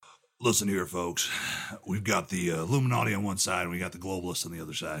Listen here, folks. We've got the Illuminati on one side, and we got the globalists on the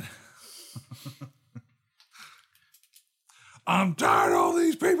other side. I'm tired of all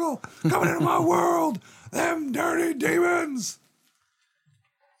these people coming into my world. Them dirty demons.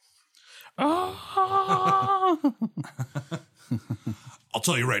 I'll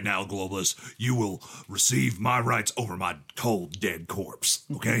tell you right now, globalists, you will receive my rights over my cold, dead corpse,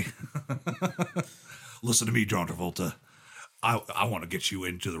 okay? Listen to me, John Travolta. I want to get you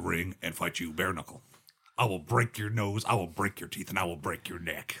into the ring and fight you bare knuckle. I will break your nose, I will break your teeth, and I will break your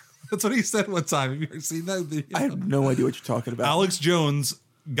neck. That's what he said one time. Have you ever seen that video? I have no idea what you're talking about. Alex Jones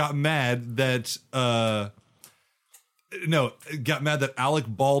got mad that Alec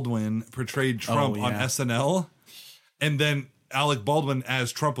Baldwin portrayed Trump on SNL, and then Alec Baldwin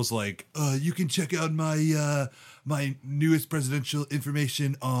as Trump was like, you can check out my my newest presidential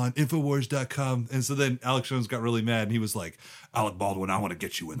information on Infowars.com. And so then Alex Jones got really mad, and he was like, Alec Baldwin, I want to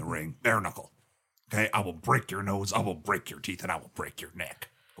get you in the ring, bare knuckle. Okay, I will break your nose, I will break your teeth, and I will break your neck.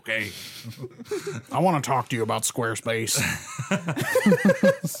 Okay. I want to talk to you about Squarespace.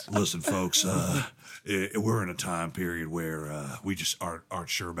 Listen, folks, we're in a time period where we just aren't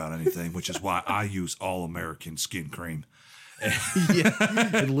sure about anything, which is why I use All American Skin Cream. Yeah,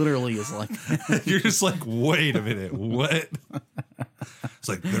 it literally is like that. You're just like, wait a minute, what? It's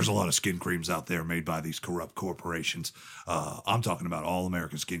like there's a lot of skin creams out there made by these corrupt corporations. I'm talking about All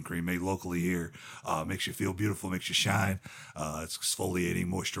American Skin Cream made locally here. Makes you feel beautiful, makes you shine. It's exfoliating,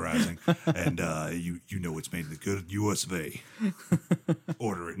 moisturizing, and you know it's made in the good US of A.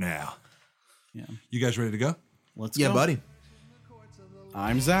 Order it now. Yeah, You guys ready to go? let's Yeah, go. buddy.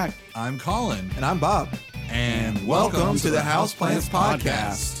 I'm Zach. I'm Colin, And I'm Bob. and Welcome to the Houseplants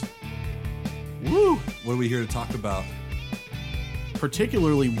Podcast. Woo! What are we here to talk about?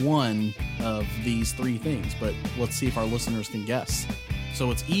 Particularly one of these three things, but let's see if our listeners can guess.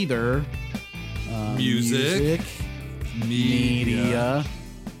 So it's either Music, media,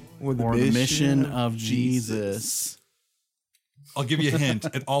 Or or the mission of Jesus. I'll give you a hint.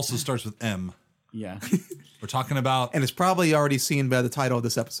 It also starts with M. Yeah. We're talking about And it's probably already seen by the title of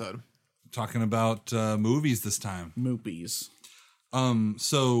this episode. movies this time. Moopies.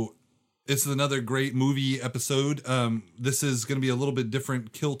 So it's another great movie episode. This is going to be a little bit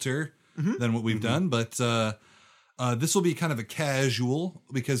different kilter than what we've done, but this will be kind of a casual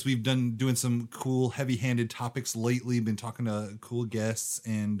because we've doing some cool heavy-handed topics lately. Been talking to cool guests,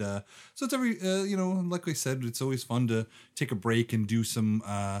 and so it's every like I said, it's always fun to take a break and do some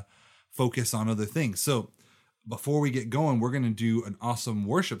focus on other things. So before we get going, we're going to do an awesome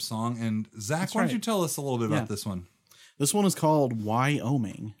worship song. And Zach, why don't right. you tell us a little bit Yeah. about this one? This one is called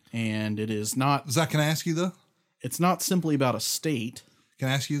Wyoming, and it is not. Zach, can I ask you though? It's not simply about a state. Can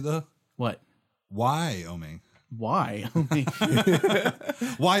I ask you though? What? Wyoming. Wyoming.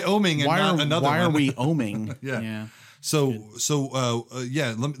 Wyoming and not another why one. are we oming? Yeah. So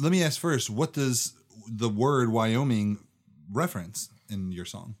let me ask first, what does the word Wyoming reference in your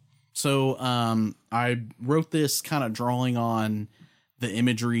song? So I wrote this kind of drawing on the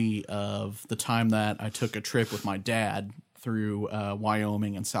imagery of the time that I took a trip with my dad through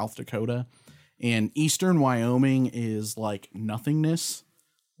Wyoming and South Dakota. And eastern Wyoming is like nothingness.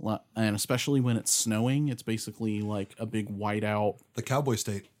 And especially when it's snowing, it's basically like a big whiteout. The Cowboy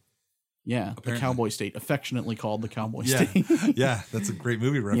State. Yeah, Apparently. the Cowboy State, affectionately called the Cowboy Yeah. State. Yeah, that's a great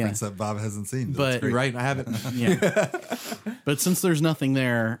movie reference that Bob hasn't seen. But- That's great. You're right. I haven't. Yeah. But since there's nothing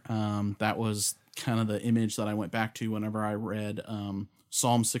there, that was kind of the image that I went back to whenever I read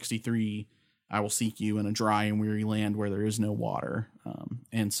Psalm 63, I will seek you in a dry and weary land where there is no water.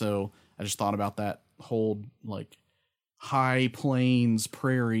 And so I just thought about that whole like high plains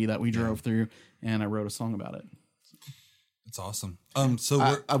prairie that we drove through, and I wrote a song about it. It's awesome.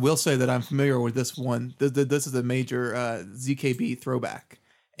 So I will say that I'm familiar with this one. This is a major ZKB throwback,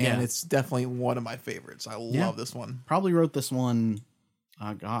 and Yeah. it's definitely one of my favorites. I love this one. Probably wrote this one,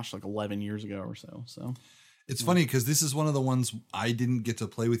 like 11 years ago or so. So it's funny because this is one of the ones I didn't get to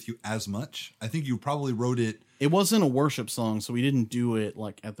play with you as much. I think you probably wrote it. it wasn't a worship song, so we didn't do it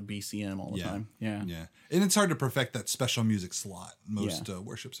like at the BCM all the time. Yeah. Yeah. And it's hard to perfect that special music slot in most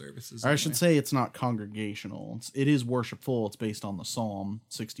worship services. Or I should say it's not congregational. It is worshipful. It's based on the Psalm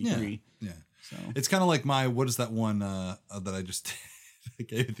 63. Yeah. So It's kind of like what is that one that I just I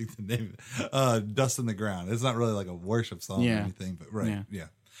can't even think the name of it. Dust in the Ground. It's not really like a worship song or Yeah. anything, but right. Yeah. Yeah.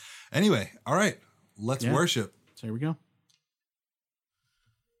 Anyway, all right. Let's Yeah. worship. So here we go.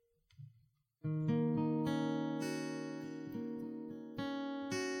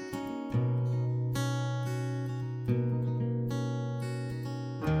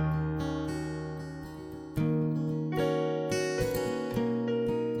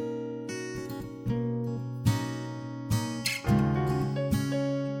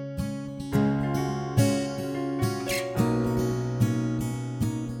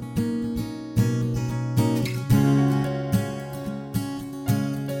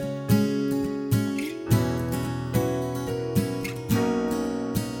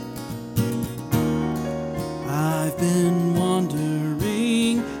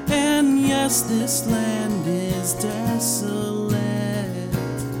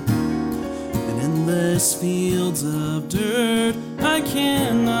 endless fields of dirt, I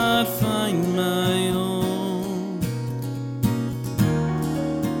cannot find my own.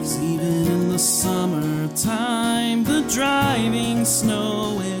 'Cause even in the summertime, the driving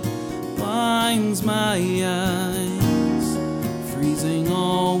snow, it blinds my eyes, freezing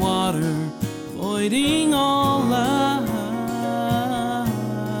all water, voiding all life.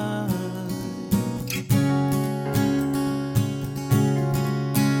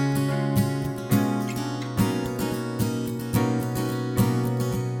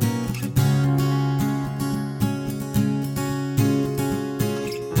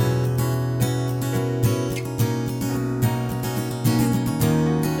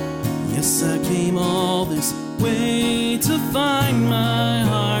 Yes, I came all this way to find my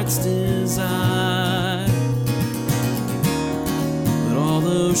heart's desire. But all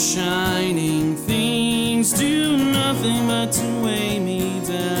those shining things do nothing but to weigh me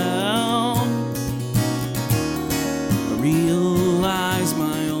down. I realize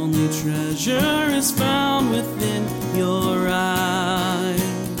my only treasure is found within your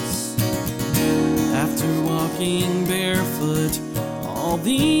eyes. After walking barefoot all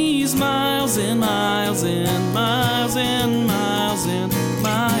these miles and miles and miles and miles and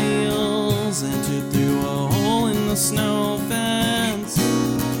miles, entered through a hole in the snow fence,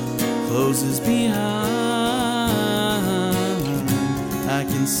 closes behind. I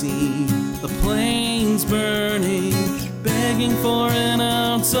can see the plains burning, begging for an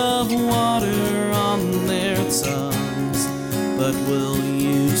ounce of water on their tongues. But will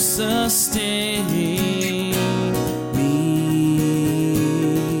you sustain me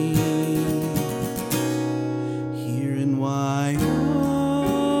here in Wyoming?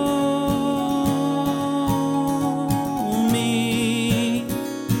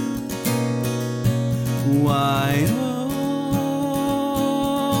 Wyoming.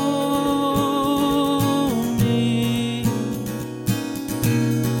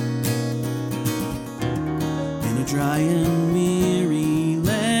 In a dry and weary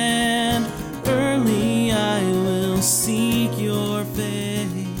land, early I will seek your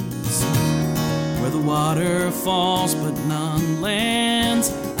face. Where the water falls but none lands,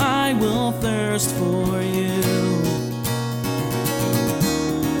 I will thirst for you.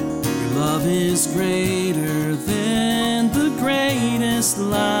 Your love is greater than the greatest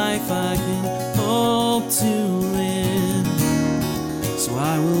life I can hope to live. So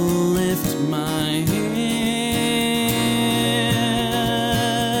I will lift my hands,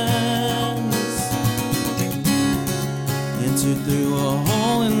 entered through a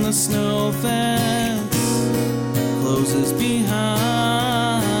hole in the snow fence, closes behind.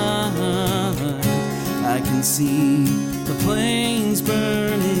 I can see the plains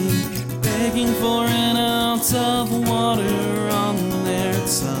burning, begging for an ounce of water on their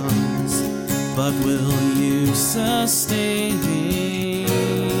tongues. But will you sustain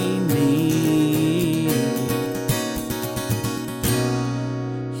me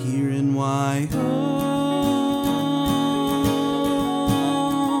here in Wyoming?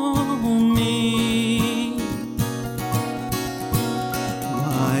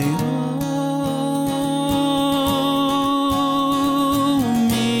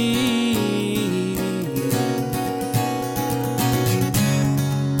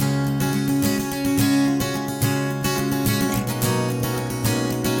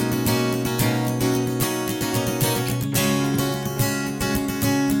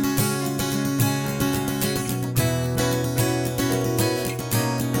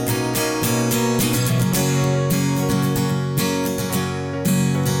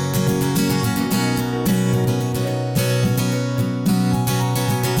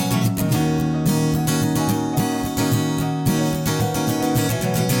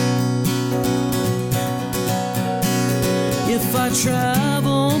 If I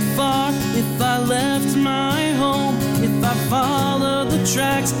traveled far, if I left my home, if I followed the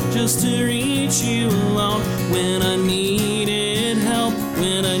tracks just to reach you alone, when I needed help,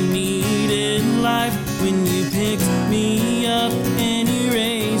 when I needed life, when you picked me up and you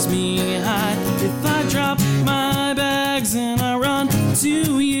raised me high, if I drop my bags and I run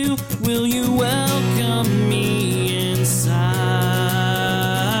to you, will you welcome me inside?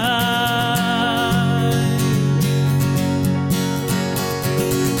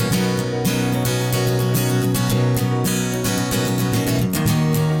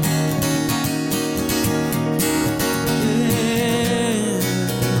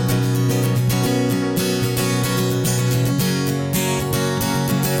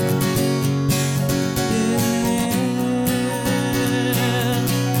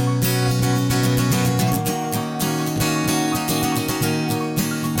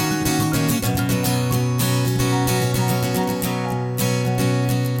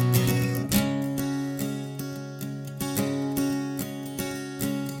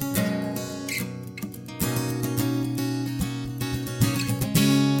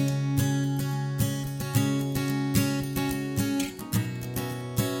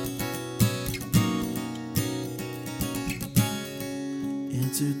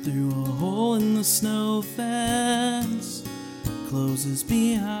 the snow fence closes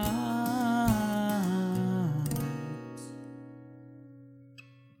behind.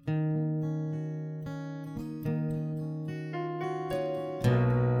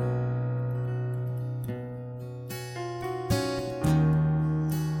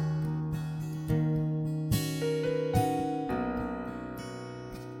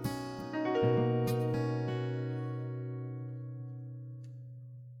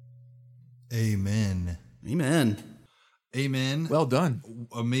 Amen. Amen. Amen. Well done.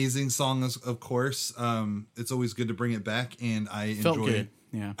 Amazing song, of course. It's always good to bring it back, and I Felt enjoy. good.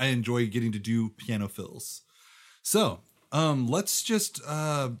 Yeah. I enjoy getting to do piano fills. So, let's just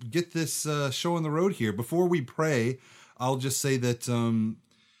get this show on the road here. Before we pray, I'll just say that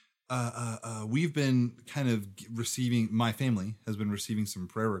we've been kind of receiving. My family has been receiving some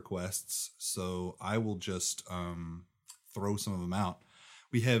prayer requests, so I will just throw some of them out.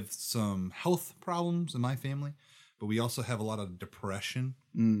 We have some health problems in my family, but we also have a lot of depression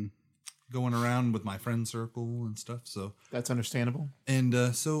going around with my friend circle and stuff. So That's understandable.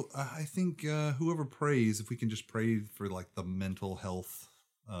 and so I think whoever prays, if we can just pray for like the mental health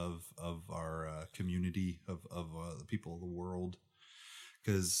of our community, of the people of the world,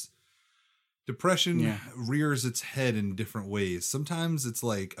 because depression rears its head in different ways. Sometimes it's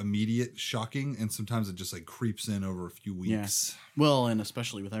like immediate shocking, and sometimes it just like creeps in over a few weeks. Well, and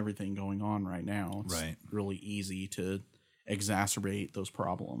especially with everything going on right now, it's Right. really easy to exacerbate those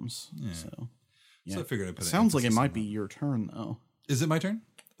problems. So, yeah. So I figured I'd put It an sounds like it emphasis might on be your turn, though. that. Is it my turn?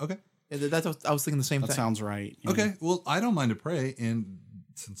 Okay. Yeah, I was thinking the same That thing. sounds right. Yeah. Okay. Well, I don't mind to pray, and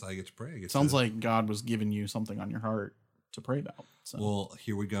since I get to pray, I get Sounds to, like God was giving you something on your heart to pray about. So, Well,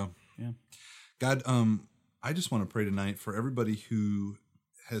 here we go. yeah. God, I just want to pray tonight for everybody who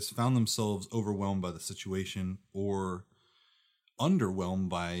has found themselves overwhelmed by the situation or underwhelmed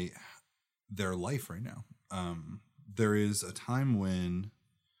by their life right now. There is a time when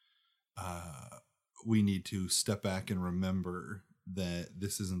we need to step back and remember that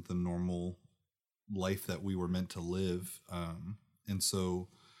this isn't the normal life that we were meant to live. And so,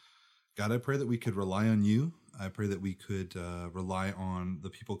 God, I pray that we could rely on you. I pray that we could rely on the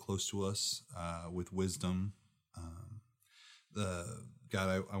people close to us with wisdom.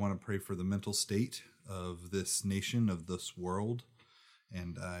 God, I want to pray for the mental state of this nation, of this world.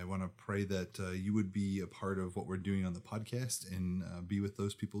 And I want to pray that you would be a part of what we're doing on the podcast and be with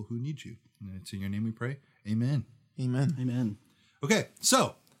those people who need you. And it's in your name we pray. Amen. Amen. Amen. Okay,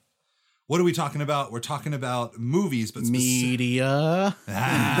 so what are we talking about? We're talking about movies, but Media.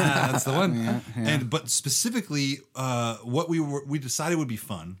 that's the one. But specifically, what we decided would be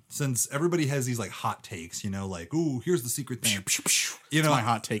fun, since everybody has these like hot takes, like, ooh, here's the secret thing. It's my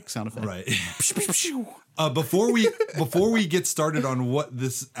hot take sound effect. Right. Before we get started on what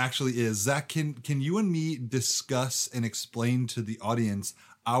this actually is, Zach, can you and me discuss and explain to the audience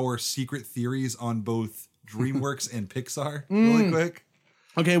our secret theories on both DreamWorks and Pixar really quick?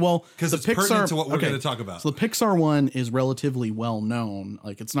 Okay, well, Because the it's pertinent to what we're okay, going to talk about. So the Pixar one is relatively well known.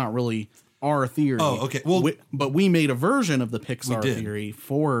 Like, it's not really our theory. Oh, okay. Well, but we made a version of the Pixar did. theory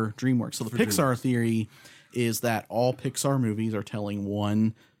for DreamWorks. So the Pixar theory is that all Pixar movies are telling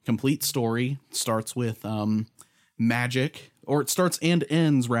one complete story. It starts with magic, or it starts and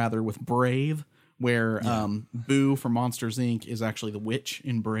ends rather with Brave, where Boo from Monsters Inc. is actually the witch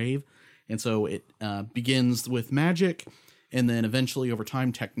in Brave. And so it begins with magic, and then eventually over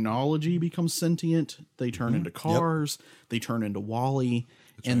time technology becomes sentient. They turn into cars, they turn into WALL-E,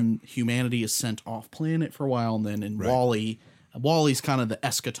 and humanity is sent off planet for a while. And then in WALL-E's kind of the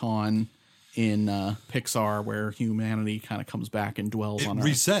eschaton in Pixar, where humanity kind of comes back and dwells on Earth.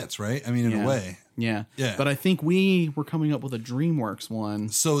 Resets, right? I mean, in a way. Yeah. Yeah. But I think we were coming up with a DreamWorks one.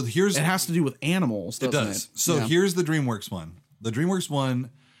 So here's It has to do with animals, doesn't it? So here's the DreamWorks one. The DreamWorks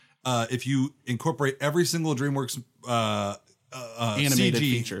one, if you incorporate every single DreamWorks Animated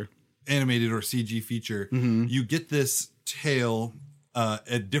CG, feature. animated or CG feature, you get this tale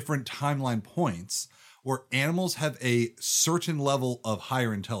at different timeline points where animals have a certain level of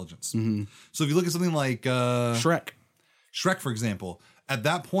higher intelligence. So if you look at something like Shrek. Shrek, for example, at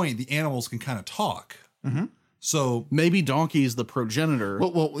that point, the animals can kind of talk. So Maybe Donkey's the progenitor,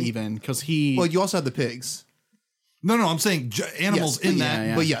 Well, even, because he... Well, you also have the pigs. no, I'm saying animals Yes, in but that,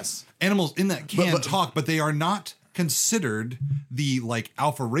 yeah. But yes. animals in that can but- talk, but they are not considered the like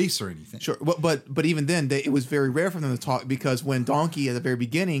alpha race or anything. Sure, but even then, it was very rare for them to talk, because when Donkey at the very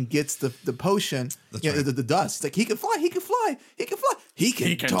beginning gets the potion, right. the dust, it's like he can fly, he can fly, he can fly, he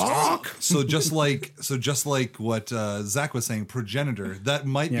can talk. So just like what Zach was saying, progenitor, that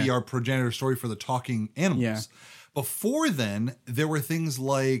might be Yeah. our progenitor story for the talking animals. Yeah. Before then, there were things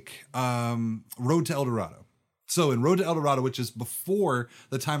like Road to El Dorado. So in Road to El Dorado, which is before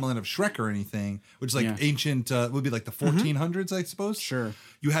the timeline of Shrek or anything, which is like ancient, would be like the 1400s, I suppose. Sure.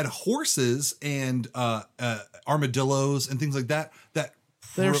 You had horses and armadillos and things like that.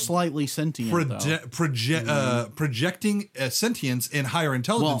 They're slightly sentient, projecting sentience and higher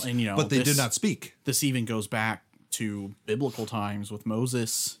intelligence, Well, and, you know, but they did this- not speak. This even goes back to biblical times with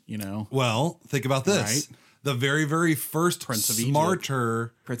Moses, you know. Well, think about this. Right. The very, very first Prince of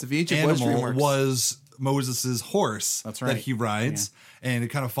smarter Prince of Egypt was animal DreamWorks. was Moses's horse. That's that right. he rides, and it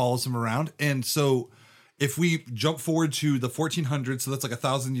kind of follows him around. And so if we jump forward to the 1400s, so that's like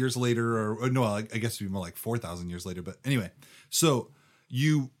 1,000 years later, or no, I guess it'd be more like 4,000 years later. But anyway, so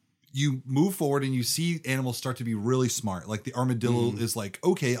you move forward and you see animals start to be really smart. Like the armadillo is like,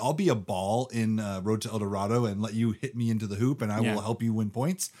 okay, I'll be a ball in Road to El Dorado and let you hit me into the hoop and I will help you win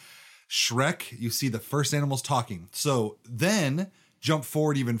points. Shrek, you see the first animals talking. So then jump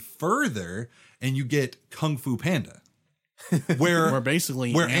forward even further and you get Kung Fu Panda, where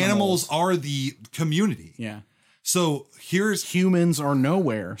basically animals are the community. Yeah. So here's Humans are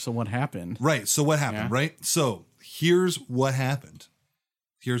nowhere. So what happened? right. So what happened? Yeah. Right. So here's what happened.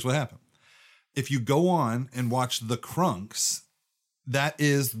 If you go on and watch The Krunks, that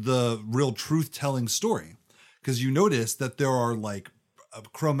is the real truth-telling story, because you notice that there are like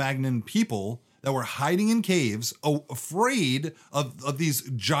Cro-Magnon people that were hiding in caves, afraid of these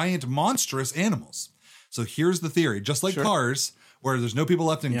giant monstrous animals. So here's the theory. Just like cars, where there's no people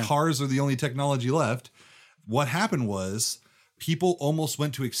left and cars are the only technology left, what happened was people almost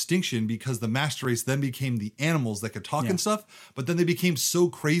went to extinction because the master race then became the animals that could talk and stuff. But then they became so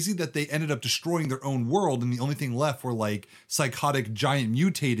crazy that they ended up destroying their own world. And the only thing left were like psychotic, giant,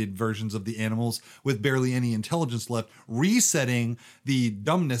 mutated versions of the animals with barely any intelligence left, resetting the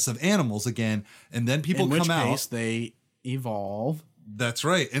dumbness of animals again. And then people In which come case out. they evolve. That's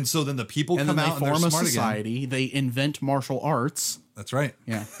right. And so then the people And come then they out and they're form a smart again. society. They invent martial arts. That's right.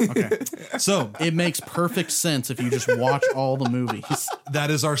 Yeah. Okay. So It makes perfect sense if you just watch all the movies.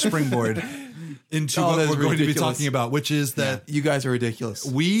 that is our springboard into Oh, what that is we're going to be ridiculous. talking about, which is that You guys are ridiculous.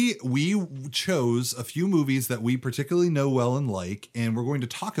 we chose a few movies that we particularly know well and like, and we're going to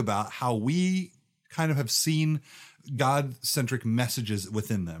talk about how we kind of have seen God-centric messages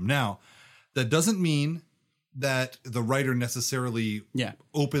within them. Now, that doesn't mean that the writer necessarily Yeah.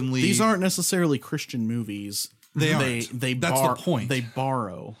 openly These aren't necessarily Christian movies. They aren't. They That's the point. They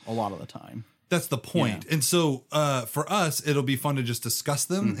borrow a lot of the time. That's the point. Yeah. And so for us, it'll be fun to just discuss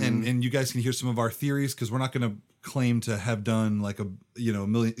them and you guys can hear some of our theories, because we're not going to claim to have done like a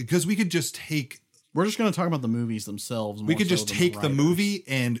million, because we could just take We're just going to talk about the movies themselves. we could more just so than take the writers. movie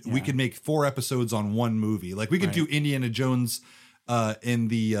and we could make 4 episodes on one movie. Like we could do Indiana Jones in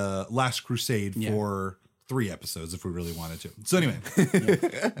the Last Crusade for 3 episodes if we really wanted to. So anyway,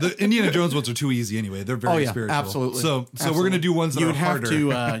 the Indiana Jones ones are too easy anyway. They're very spiritual. absolutely. So we're gonna do ones that You'd are have harder.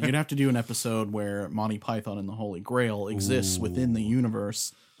 to you'd have to do an episode where Monty Python and the Holy Grail exists within the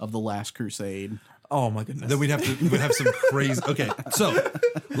universe of the Last Crusade. Oh my goodness. Then we'd have some crazy. Okay, so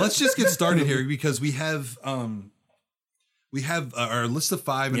let's just get started here, because we have our list of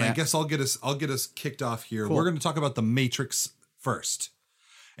 5, and I Yeah. guess I'll get us kicked off here. We're going to talk about The Matrix first.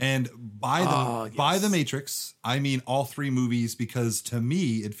 And by the Matrix, I mean all 3 movies, because to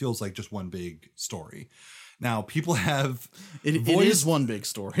me it feels like just one big story. Now, people have It is one big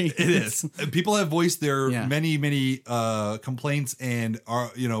story. It is. People have voiced their Yeah. many complaints and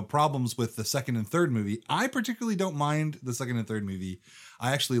problems with the second and third movie. I particularly don't mind the second and third movie.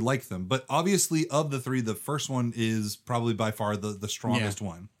 I actually like them. But obviously, of the 3, the first one is probably by far the strongest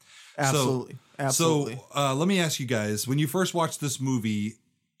one. Absolutely. Absolutely. So let me ask you guys, when you first watched this movie,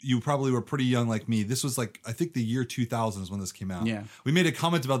 you probably were pretty young like me. This was like, I think the year 2000 is when this came out. Yeah. We made a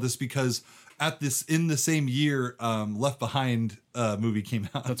comment about this because in the same year, Left Behind movie came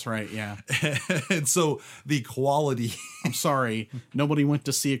out. That's right. Yeah. And so the quality, I'm sorry. Nobody went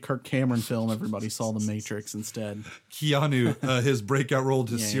to see a Kirk Cameron film. Everybody saw The Matrix instead. Keanu, his breakout role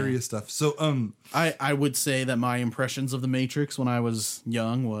to serious stuff. So, I would say that my impressions of The Matrix when I was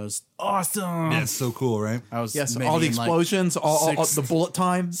young was awesome. yeah, it's so cool, right? I was yes, maybe all the in, like, explosions, all sixth- the bullet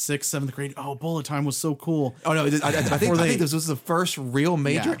time. 6th, 7th grade. Oh, bullet time was so cool. Oh no, I think this was the first real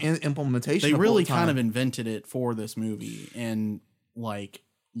major Yeah. implementation. They of really bullet time. kind of invented it for this movie, and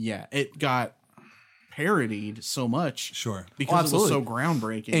it got parodied so much. Sure. Because it was so absolutely.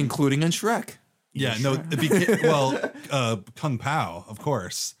 groundbreaking. including in Shrek. Yeah, no, it became, Kung Pao, of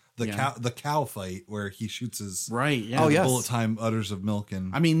course. the cow fight where he shoots his Right. Yeah. Oh, yes. bullet time udders of milk.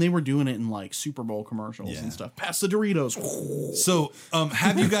 And I mean, they were doing it in like Super Bowl commercials Yeah. and stuff. Pass the Doritos. so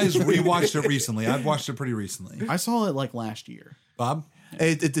have you guys rewatched it recently? I've watched it pretty recently. I saw it like last year. Bob?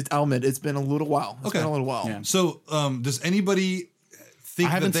 I'll admit, it's been a little while. It's been a little while. Yeah. So does anybody think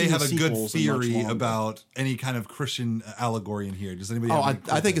I that haven't they seen have the a good sequels in much theory longer. about any kind of Christian allegory in here? Does anybody Oh, have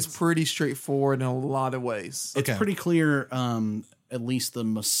any I think it's quizzes? pretty straightforward in a lot of ways. It's Okay. pretty clear, at least the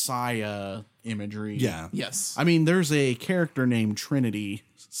Messiah imagery. Yeah. Yes. I mean, there's a character named Trinity,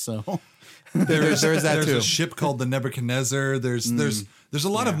 so There's that There's too. a ship called the Nebuchadnezzar. There's a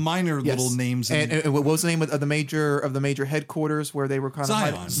lot of minor Yes. little names. And what was the name of the major headquarters where they were kind of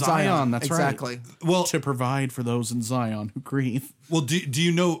Zion. Zion, that's right. exactly. well, to provide for those in Zion who grieve. well, do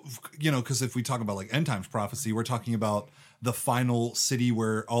you know, because if we talk about like end times prophecy, we're talking about the final city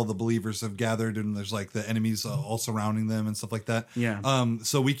where all the believers have gathered and there's like the enemies all surrounding them and stuff like that. Yeah.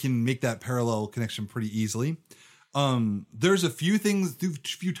 So we can make that parallel connection pretty easily. There's a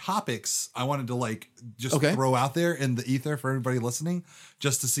few topics I wanted to like just Okay. throw out there in the ether for everybody listening,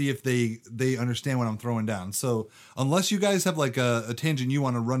 just to see if they understand what I'm throwing down. So unless you guys have like a tangent you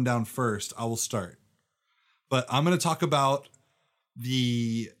want to run down first, I will start. But I'm going to talk about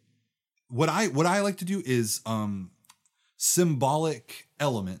what I like to do is symbolic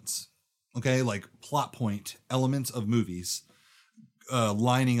elements, okay, like plot point elements of movies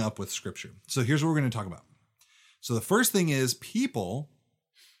lining up with scripture. So here's what we're going to talk about. So the first thing is people,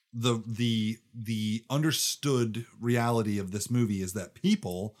 the understood reality of this movie is that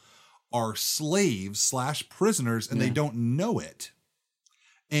people are slaves / prisoners and they don't know it.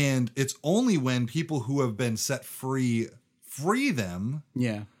 And it's only when people who have been set free them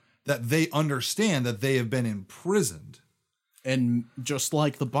Yeah. that they understand that they have been imprisoned. And just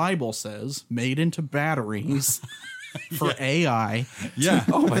like the Bible says, made into batteries for AI. Yeah.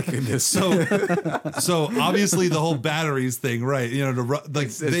 Oh my goodness. So obviously the whole batteries thing, right?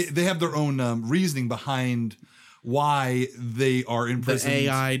 They have their own reasoning behind why they are The imprisoned.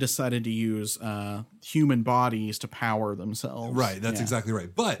 AI decided to use human bodies to power themselves. Right. That's Yeah. exactly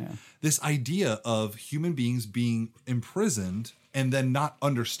right. But this idea of human beings being imprisoned and then not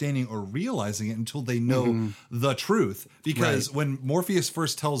understanding or realizing it until they know the truth. Because when Morpheus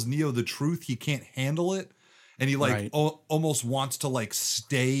first tells Neo the truth, he can't handle it. And he like Right. almost wants to like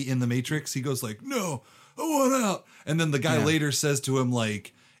stay in the Matrix. He goes like, no, I want out. And then the guy later says to him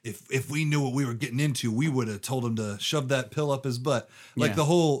like, if we knew what we were getting into, we would have told him to shove that pill up his butt. Like Yeah. the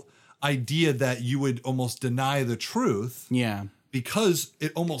whole idea that you would almost deny the truth Yeah. because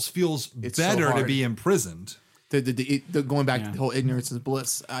it almost feels It's so better to hard. be imprisoned. The going back to the whole ignorance is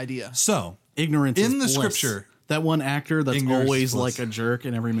bliss idea. So Ignorance In is the bliss. scripture- That one actor that's Ignorance is always bliss. like a jerk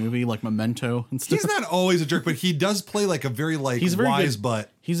in every movie, like Memento and stuff. he's not always a jerk, but he does play like a very like He's very wise good.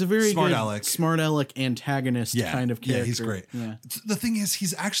 but He's a very smart good aleck. smart aleck antagonist kind of character. Yeah, he's great. Yeah. The thing is,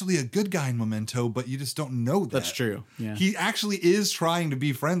 he's actually a good guy in Memento, but you just don't know that. That's true. Yeah. He actually is trying to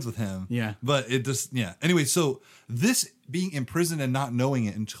be friends with him. Yeah. But it just, yeah. Anyway, so this being imprisoned and not knowing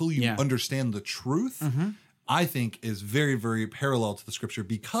it until you Yeah. understand the truth, I think is very, very parallel to the scripture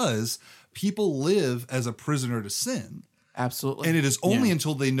because people live as a prisoner to sin. Absolutely. And it is only Yeah.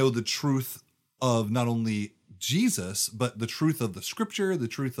 until they know the truth of not only Jesus, but the truth of the scripture, the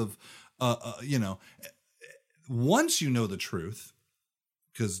truth of, once you know the truth,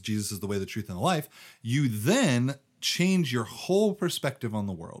 because Jesus is the way, the truth, and the life, you then change your whole perspective on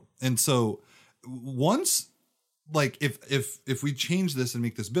the world. And so once, like, if we change this and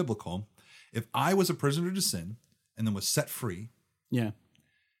make this biblical, if I was a prisoner to sin and then was set free, Yeah.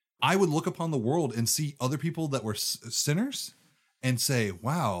 I would look upon the world and see other people that were sinners and say,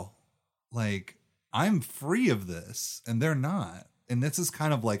 wow, like I'm free of this and they're not. And this is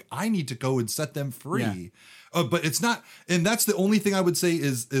kind of like, I need to go and set them free. But it's not. And that's the only thing I would say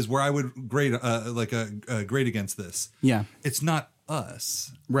is where I would grade grade against this. Yeah. It's not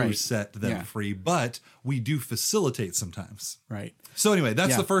us who Right. set them Yeah. free, but we do facilitate sometimes. Right. So anyway, that's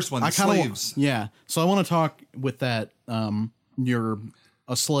Yeah. the first one. I kinda wa- Slaves. yeah. So I want to talk with that. You're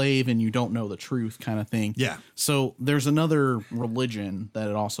a slave and you don't know the truth kind of thing. Yeah. So there's another religion that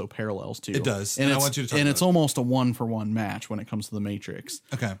it also parallels to. It does, and I it's, want you to talk and about it's it. almost a 1-for-1 match when it comes to the Matrix.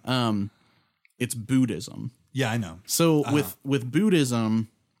 Okay. It's Buddhism. Yeah, I know. So with Buddhism,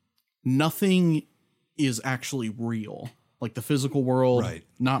 nothing is actually real. Like the physical world, Right.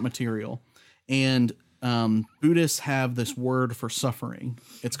 not material. And Buddhists have this word for suffering.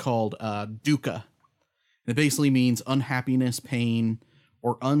 It's called dukkha. It basically means unhappiness, pain,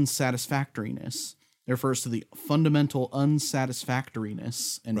 or unsatisfactoriness. It refers to the fundamental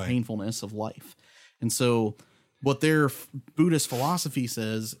unsatisfactoriness and Right. painfulness of life. And so what their Buddhist philosophy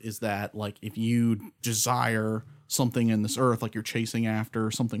says is that, like, if you desire something in this earth, like you're chasing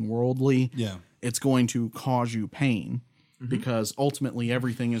after something worldly, Yeah. it's going to cause you pain because ultimately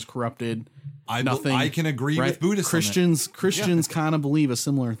everything is corrupted. I can agree with Buddhists. Christians kind of believe a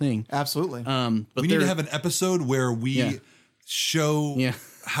similar thing. Absolutely. But We need to have an episode where we show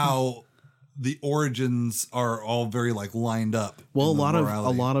how the origins are all very like lined up. well, a in the lot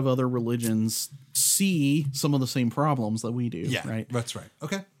morality. of other religions see some of the same problems that we do. Yeah, right. that's right.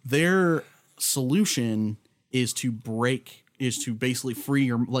 Okay. Their solution is to basically free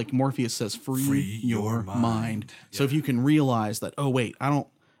your, like Morpheus says, free your mind. So if you can realize that, oh wait, none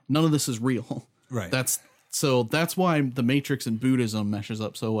of this is real. Right. That's why the Matrix and Buddhism meshes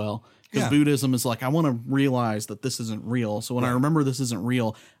up so well. Because Yeah. Buddhism is like, I want to realize that this isn't real. So when I remember this isn't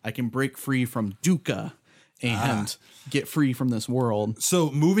real, I can break free from dukkha and get free from this world.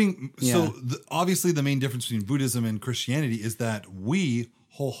 So Yeah. Obviously the main difference between Buddhism and Christianity is that we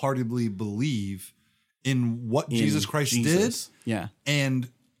wholeheartedly believe in what Jesus Christ did. Yeah. And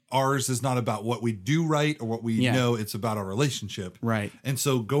ours is not about what we do right or what we know. It's about our relationship. Right. And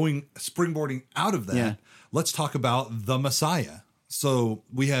so springboarding out of that, let's talk about the Messiah. So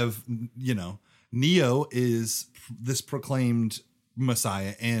we have, Neo is this proclaimed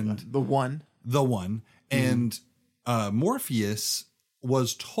Messiah and the one. and Morpheus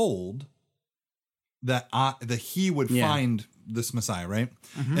was told that he would find this Messiah, right?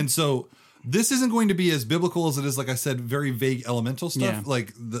 And so this isn't going to be as biblical as it is, like I said, very vague elemental stuff,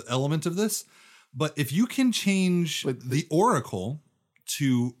 like the element of this. But if you can change the oracle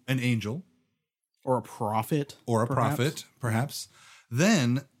to an angel Or a prophet. or a prophet, perhaps,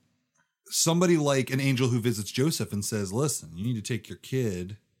 then somebody like an angel who visits Joseph and says, listen, you need to take your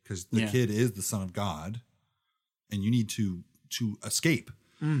kid because the kid is the son of God and you need to escape.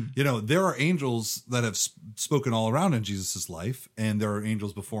 There are angels that have spoken all around in Jesus's life, and there are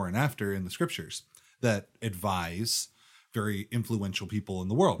angels before and after in the scriptures that advise very influential people in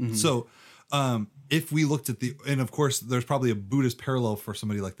the world. So if we looked at and of course there's probably a Buddhist parallel for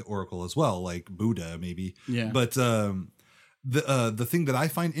somebody like the oracle as well, like Buddha maybe. Yeah. But the thing that I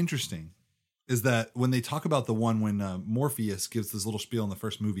find interesting is that when they talk about the one, when Morpheus gives this little spiel in the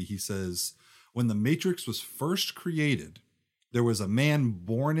first movie, he says, when the Matrix was first created, there was a man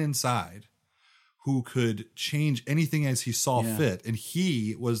born inside who could change anything as he saw fit. And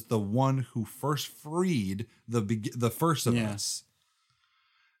he was the one who first freed the first of us.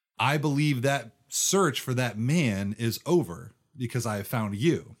 I believe that search for that man is over because I have found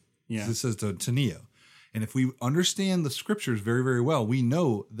you. Yeah. This says to Neo. And if we understand the scriptures very, very well, we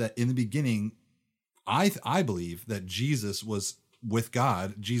know that in the beginning, I believe that Jesus was with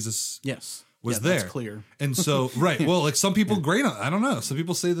God. Jesus was there. That's clear. And so, right. Well, like some people grade on, I don't know. Some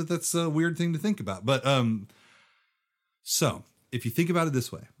people say that that's a weird thing to think about. But so if you think about it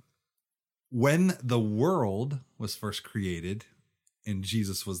this way, when the world was first created and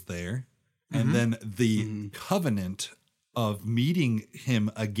Jesus was there, and then the covenant of meeting him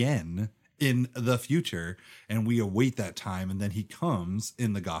again in the future, and we await that time, and then he comes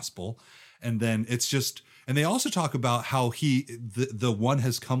in the gospel, and then it's just, and they also talk about how the one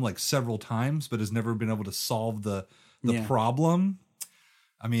has come like several times, but has never been able to solve the problem.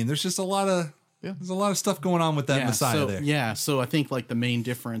 I mean, there's just a lot of there's a lot of stuff going on with that Messiah there. Yeah, so I think like the main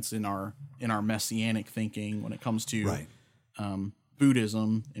difference in our messianic thinking when it comes to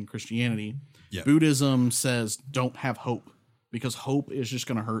Buddhism and Christianity, Buddhism says don't have hope because hope is just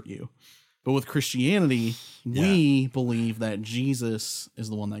going to hurt you. But with Christianity, we believe that Jesus is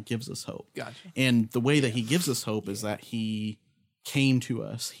the one that gives us hope. Gotcha. And the way that he gives us hope is that he came to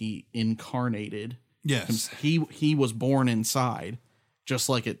us, he incarnated. Yes. He was born inside, just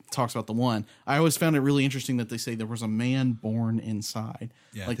like it talks about the one. I always found it really interesting that they say there was a man born inside.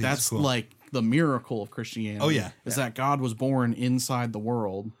 Yeah, I like think that's cool. like the miracle of Christianity. Oh, yeah. Is that God was born inside the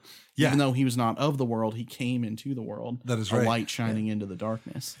world. Yeah. Even though he was not of the world, he came into the world. That is a right. light shining into the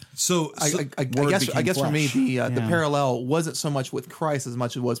darkness. So I Word guess became for me flesh. the parallel wasn't so much with Christ as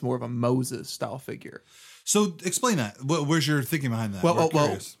much as it was more of a Moses style figure. So explain that. Where's your thinking behind that? We're Well,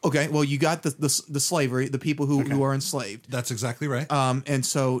 curious. okay. Well, you got the slavery, the people who are enslaved. That's exactly right. And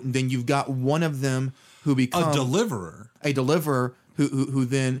so then you've got one of them who becomes A deliverer. a deliverer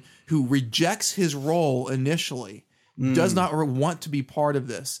who rejects his role initially, does not want to be part of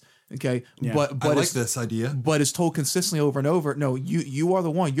this. Okay, but I like is, this idea. but is told consistently over and over, no, you are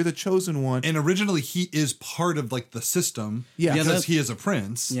the one, you're the chosen one. And originally he is part of like the system because he is a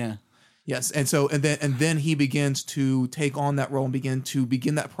prince. Yeah. Yes, and then he begins to take on that role and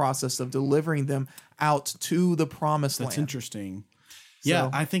begin that process of delivering them out to the promised That's land. interesting. Yeah, So-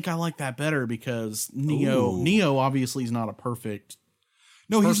 I think I like that better because Neo obviously is not a perfect.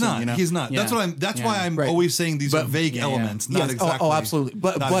 No, he's person, not. you know? He's not. That's Yeah. what I'm. That's Yeah. why I'm Right. always saying these are vague yeah. elements, not Yes. exactly. Oh, absolutely.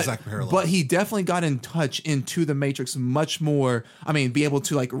 But not but exact parallels. but he definitely got in touch into the Matrix much more. I mean, be able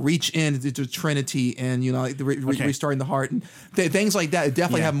to like reach into Trinity and like restarting the heart and things like that.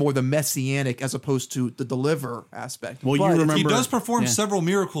 Definitely Yeah. have more the messianic as opposed to the deliver aspect. Well, you But- remember he does perform yeah. several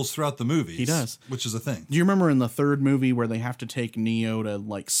miracles throughout the movies. He does. which is a thing. Do you remember in the third movie where they have to take Neo to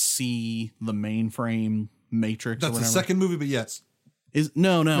like see the mainframe Matrix? That's or the whatever? second movie, but yes,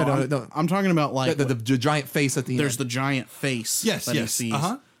 No. No. I'm talking about like the giant face at the there's end. the giant face. Yes, that he yes, sees.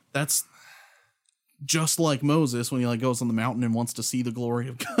 uh-huh. That's just like Moses when he like goes on the mountain and wants to see the glory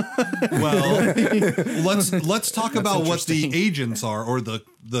of God. well, let's talk about what the agents are, or the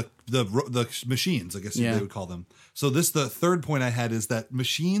machines, I guess Yeah. they would call them. So the third point I had is that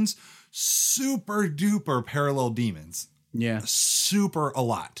machines super duper parallel demons. Yeah. Super a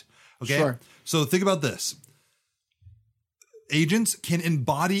lot. Okay. Sure. So think about this. Agents can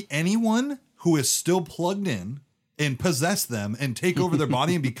embody anyone who is still plugged in and possess them and take over their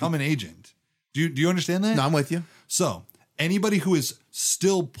body and become an agent. Do you understand that? No, I'm with you. So anybody who is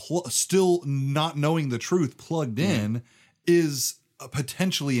still not knowing the truth plugged in is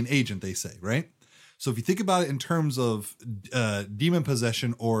potentially an agent, they say, right? So if you think about it in terms of demon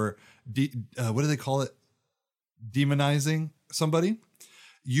possession or what do they call it? Demonizing somebody,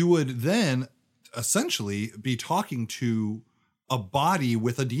 you would then essentially be talking to a body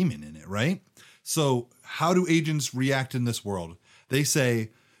with a demon in it, right? So how do agents react in this world? They say,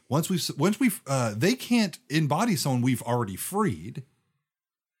 once we've they can't embody someone we've already freed.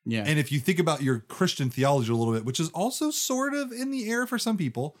 Yeah. And if you think about your Christian theology a little bit, which is also sort of in the air for some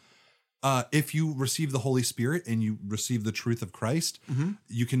people, if you receive the Holy Spirit and you receive the truth of Christ,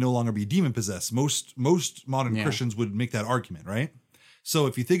 you can no longer be demon possessed. Most modern Yeah. Christians would make that argument, right? So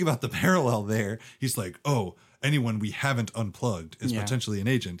if you think about the parallel there, he's like, oh, anyone we haven't unplugged is Yeah. potentially an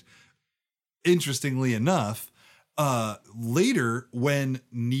agent. Interestingly enough, later when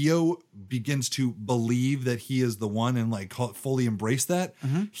Neo begins to believe that he is the one and like fully embrace that,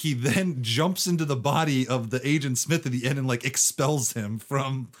 he then jumps into the body of the agent Smith at the end and like expels him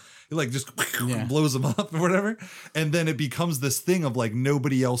from, like just Yeah. blows him up or whatever. And then it becomes this thing of like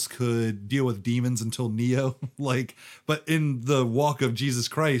nobody else could deal with demons until Neo. Like, but in the walk of Jesus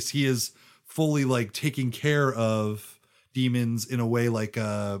Christ, he is fully like taking care of demons in a way like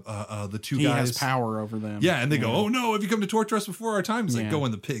the two he guys has power over them. yeah, and they go, "Oh no! Have you come to torture us before our time?" It's like, Yeah. "Go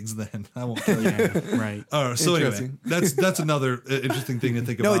in the pigs, then I won't kill you." Yeah, right. So anyway, Interesting. that's another interesting thing to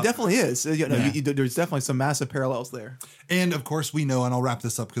think No, about. it definitely is. Yeah. There's definitely some massive parallels there. And of course, we know, and I'll wrap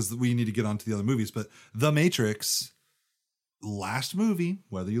this up because we need to get on to the other movies. But The Matrix, last movie,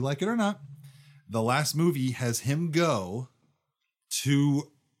 whether you like it or not, the last movie has him go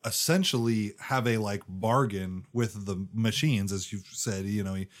to essentially have a like bargain with the machines, as you've said. You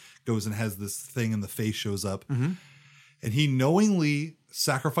know, he goes and has this thing and the face shows up, and he knowingly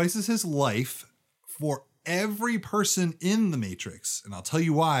sacrifices his life for every person in the Matrix. And I'll tell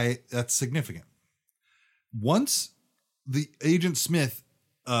you why that's significant. Once the Agent Smith,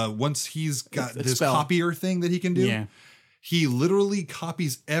 once he's got It's this spelled. copier thing that he can do, Yeah. he literally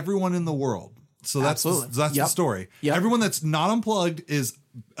copies everyone in the world. So that's Absolutely. the Yep. story. Yep. Everyone that's not unplugged is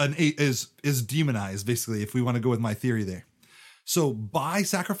demonized, basically, if we want to go with my theory there. So by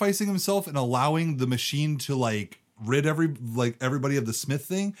sacrificing himself and allowing the machine to like rid everybody of the Smith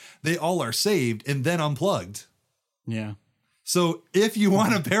thing, they all are saved and then unplugged. Yeah. So if you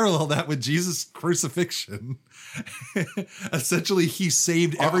want to parallel that with Jesus' crucifixion, essentially he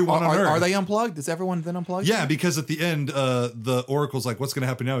saved everyone on earth. Are they unplugged? Is everyone then unplugged? Yeah, because at the end, the Oracle's like, what's going to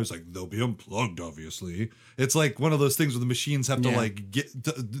happen now? He's like, they'll be unplugged, obviously. It's like one of those things where the machines have to Yeah. like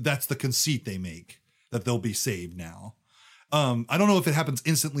that's the conceit they make, that they'll be saved now. I don't know if it happens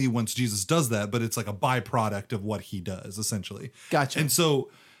instantly once Jesus does that, but it's like a byproduct of what he does, essentially. Gotcha. And so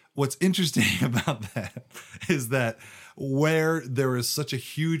what's interesting about that is that where there is such a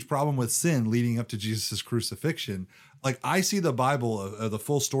huge problem with sin leading up to Jesus' crucifixion, like I see the Bible, the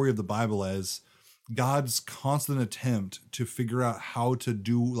full story of the Bible as God's constant attempt to figure out how to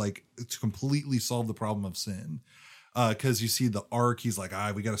to completely solve the problem of sin. Because you see the ark, he's like,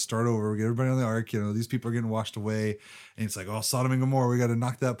 we got to start over. We get everybody on the ark. You know, these people are getting washed away. And it's like, oh, Sodom and Gomorrah, we got to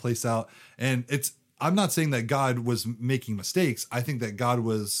knock that place out. And I'm not saying that God was making mistakes. I think that God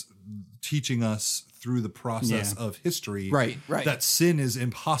was teaching us through the process of history, Right. that sin is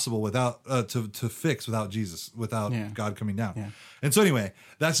impossible without to fix without Jesus, without Yeah. God coming down. Yeah. And so anyway,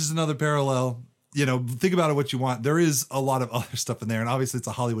 that's just another parallel. think about it what you want. There is a lot of other stuff in there, and obviously it's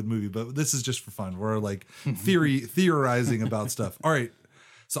a Hollywood movie, but this is just for fun. We're like theorizing about stuff. All right.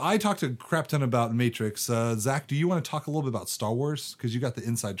 So I talked a crap ton about Matrix. Zach, do you want to talk a little bit about Star Wars? Because you got the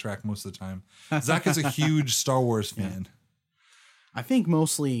inside track most of the time. Zach is a huge Star Wars fan. I think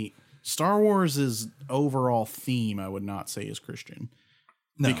mostly Star Wars' overall theme, I would not say is Christian.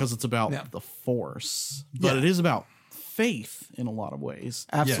 No. Because it's about the Force. But it is about faith in a lot of ways.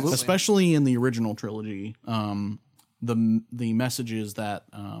 Absolutely. Especially in the original trilogy. The messages that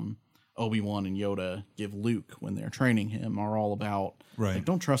Obi-Wan and Yoda give Luke when they're training him are all about, like,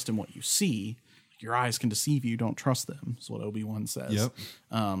 don't trust in what you see. Your eyes can deceive you. Don't trust them. Is what Obi-Wan says. Yep.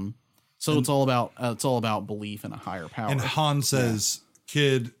 So it's all about belief in a higher power. And Han says,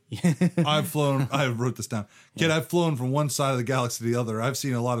 "Kid, I wrote this down. Kid, I've flown from one side of the galaxy to the other. I've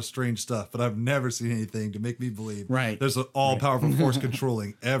seen a lot of strange stuff, but I've never seen anything to make me believe there's an all-powerful force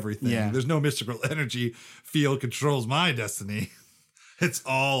controlling everything. There's no mystical energy field controls my destiny. It's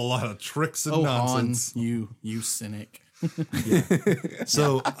all a lot of tricks and nonsense." Han, you cynic.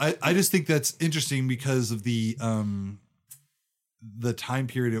 So I just think that's interesting because of the time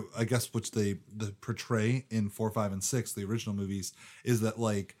period, I guess, which they portray in 4, 5, and 6, the original movies, is that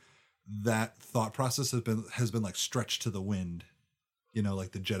like that thought process has been like stretched to the wind.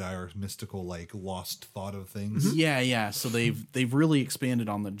 Like the Jedi are mystical, like lost thought of things. Yeah. So they've really expanded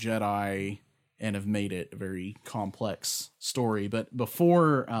on the Jedi and have made it a very complex story. But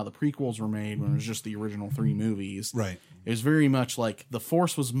before the prequels were made, when it was just the original 3 movies, it was very much like the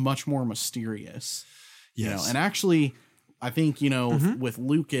Force was much more mysterious. Yes. And actually, I think, with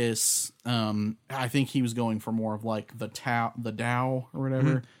Lucas, I think he was going for more of like the Tao or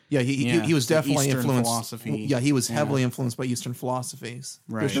whatever. Yeah, he was definitely Eastern influenced. Philosophy. Yeah, he was heavily influenced by Eastern philosophies.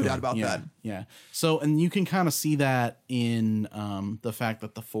 There's no doubt about that. Yeah. So, and you can kind of see that in the fact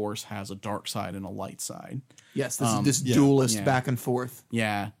that the Force has a dark side and a light side. Yes, this dualist back and forth.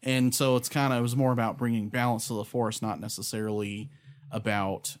 Yeah, and so it was more about bringing balance to the Force, not necessarily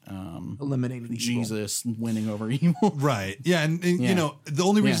about eliminating Jesus winning over evil. Right. Yeah. And the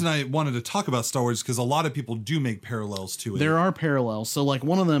only reason I wanted to talk about Star Wars is because a lot of people do make parallels to it. There are parallels. So like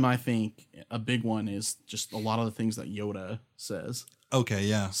one of them, I think a big one is just a lot of the things that Yoda says. Okay.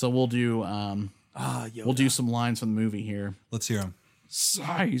 Yeah. So we'll do, we'll do some lines from the movie here. Let's hear them.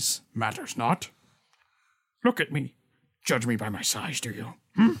 Size matters not. Look at me. Judge me by my size, do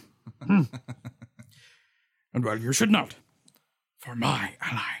you? And well, you should not. For my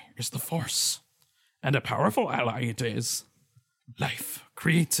ally is the Force, and a powerful ally it is. Life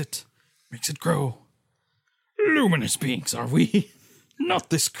creates it, makes it grow. Luminous beings are we,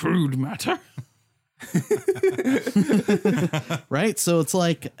 not this crude matter. Right? So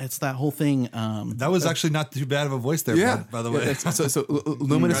it's that whole thing. That was actually not too bad of a voice there, bud, by the way. So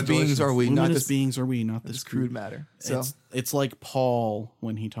luminous beings are we, not this beings are we, not this crude matter. So it's like Paul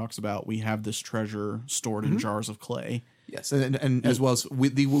when he talks about we have this treasure stored in jars of clay. Yes, and as well as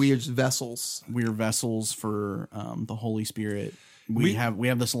the weird vessels. We're vessels for the Holy Spirit. We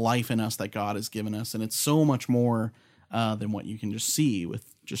have this life in us that God has given us, and it's so much more than what you can just see with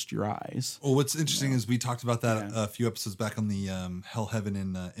just your eyes. Well, what's interesting is we talked about that a few episodes back on the Hell, Heaven,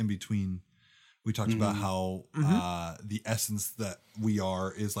 and In Between. We talked about how the essence that we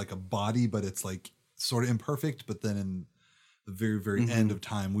are is like a body, but it's like sort of imperfect. But then in the very, very end of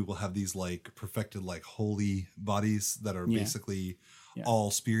time, we will have these like perfected, like holy bodies that are basically all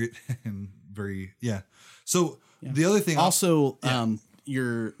spirit and very, So the other thing also,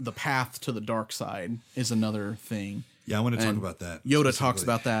 the path to the dark side is another thing. Yeah, I want to talk about that. Yoda talks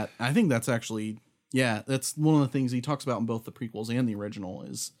about that. I think that's actually, that's one of the things he talks about in both the prequels and the original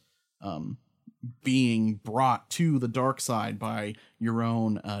is being brought to the dark side by your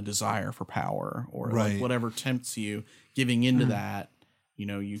own desire for power or like whatever tempts you. Giving into that,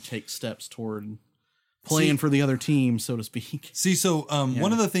 you take steps toward playing for the other team, so to speak. See, so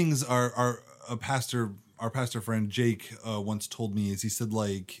one of the things our pastor friend Jake once told me is he said,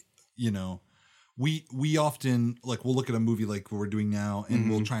 like, we often like we'll look at a movie like what we're doing now and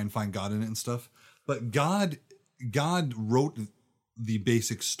we'll try and find God in it and stuff, but God wrote the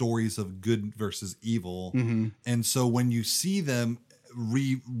basic stories of good versus evil, and so when you see them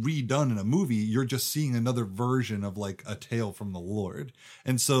redone in a movie, you're just seeing another version of like a tale from the Lord.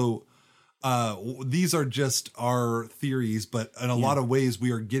 And so these are just our theories, but in a lot of ways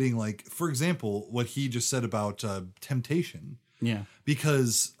we are getting, like, for example, what he just said about temptation. Yeah.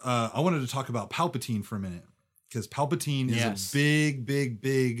 Because I wanted to talk about Palpatine for a minute, because Palpatine is a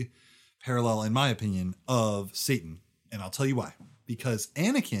big parallel, in my opinion, of Satan. And I'll tell you why. Because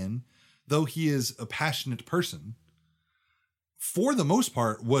Anakin, though he is a passionate person, for the most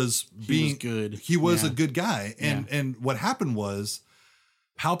part, was being good. He was Yeah. a good guy. And what happened was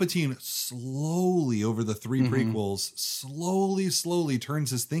Palpatine slowly over the 3 prequels, slowly turns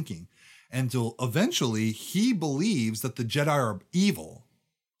his thinking until eventually he believes that the Jedi are evil.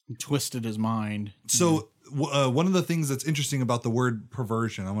 He twisted his mind. So one of the things that's interesting about the word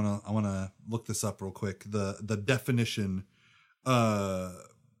perversion, I want to look this up real quick. The definition,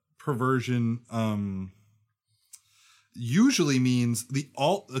 perversion, usually means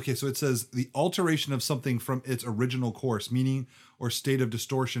so it says the alteration of something from its original course, meaning or state of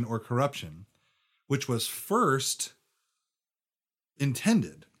distortion or corruption, which was first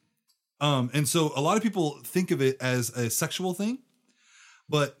intended. And so a lot of people think of it as a sexual thing,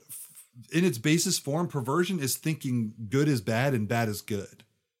 but in its basis form, perversion is thinking good is bad and bad is good,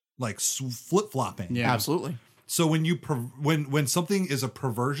 like flip-flopping. Yeah. Absolutely. So when you when something is a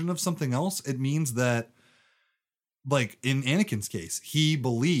perversion of something else, it means that, like in Anakin's case, he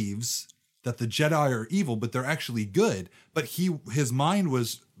believes that the Jedi are evil, but they're actually good. But his mind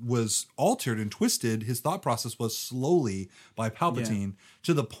was altered and twisted. His thought process was slowly by Palpatine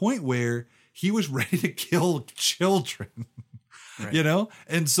to the point where he was ready to kill children. Right. You know?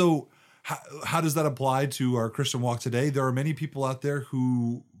 And so how does that apply to our Christian walk today? There are many people out there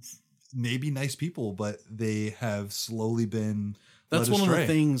who may be nice people, but they have slowly been That's led one astray. of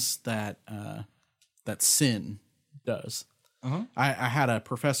the things that that sin does. Uh-huh. I had a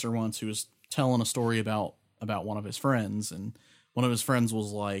professor once who was telling a story about one of his friends, and one of his friends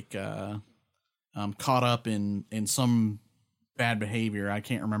was like caught up in some bad behavior. I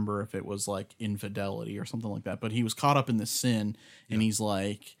can't remember if it was like infidelity or something like that, but he was caught up in this sin, and he's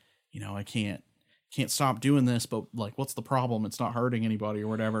like, I can't stop doing this, but like, what's the problem? It's not hurting anybody or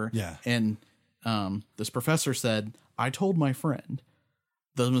whatever. Yeah. And this professor said, I told my friend,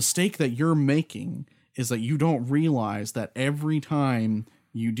 the mistake that you're making is that you don't realize that every time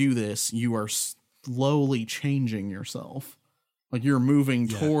you do this, you are slowly changing yourself. Like you're moving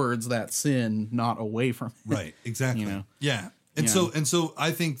towards that sin, not away from it. Right. Exactly. Yeah. And Yeah. so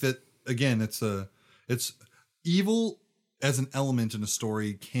I think that again, it's evil as an element in a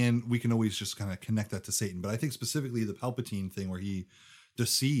story we can always just kind of connect that to Satan. But I think specifically the Palpatine thing where he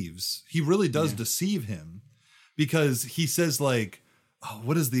deceives, he really does deceive him, because he says like,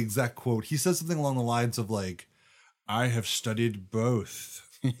 what is the exact quote? He says something along the lines of like, I have studied both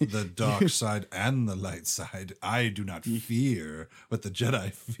the dark side and the light side. I do not fear what the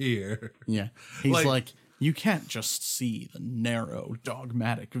Jedi fear. Yeah. He's Like- like, you can't just see the narrow,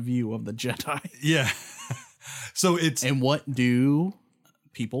 dogmatic view of the Jedi. Yeah. So it's And what do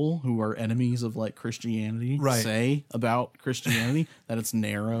people who are enemies of like Christianity Right. say about Christianity? That it's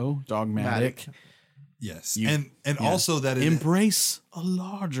narrow, dogmatic. yes. You- and also that it, Embrace a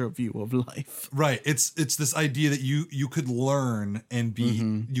larger view of life. right. It's this idea that you could learn and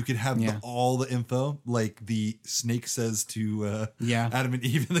be you could have all the info, like the snake says to Adam and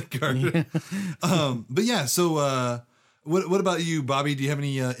Eve in the garden. But yeah, so what about you, Bobby? Do you have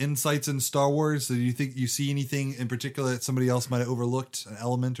any insights in Star Wars? Do you think you see anything in particular that somebody else might have overlooked, an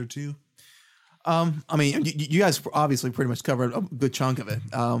element or two? I mean, you guys obviously pretty much covered a good chunk of it.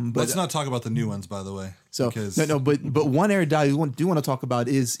 But Let's not talk about the new ones, by the way. so because but one area that I do want to talk about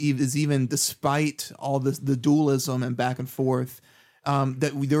is even despite all the dualism and back and forth,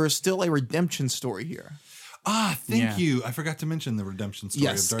 that there is still a redemption story here. Thank you. I forgot to mention the redemption story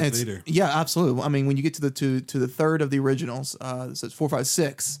of Darth Vader. Yeah, absolutely. I mean, when you get to the third of the originals, so it's 4, 5,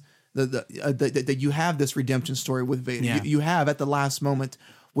 6, that you have this redemption story with Vader. Yeah. You have at the last moment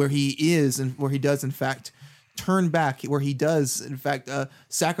where he is and where he does in fact turn back, where he does in fact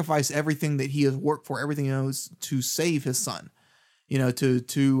sacrifice everything that he has worked for, everything he knows, to save his son. To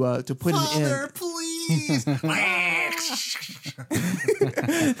put an end. Please. The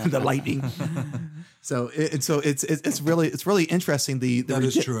lightning. So it's really interesting. That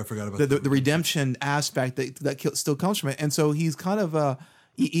is true. I forgot about the redemption aspect that still comes from it, and so he's kind of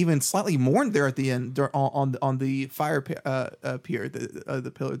even slightly mourned there at the end on the fire pier,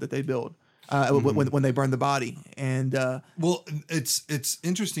 the pillar that they build when they burn the body. And well, it's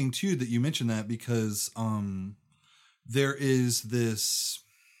interesting too that you mentioned that, because there is this,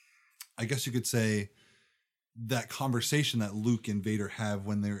 I guess you could say, that conversation that Luke and Vader have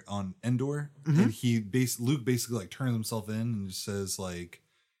when they're on Endor, and Luke basically like turns himself in and just says like,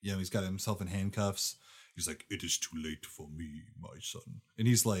 he's got himself in handcuffs. He's like, "It is too late for me, my son," and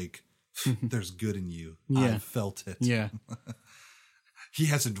he's like, "There's good in you. Yeah. I felt it." Yeah. He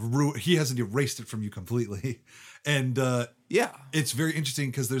hasn't erased it from you completely, and it's very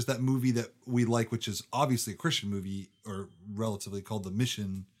interesting because there's that movie that we like, which is obviously a Christian movie, or relatively, called The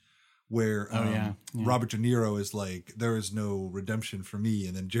Mission, where yeah. Robert De Niro is like, there is no redemption for me,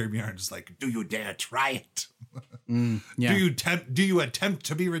 and then Jeremy Irons is like, do you dare try it? Yeah. Do you attempt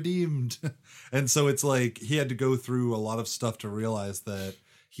to be redeemed? And so it's like he had to go through a lot of stuff to realize that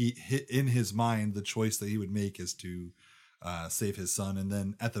in his mind, the choice that he would make is to save his son. And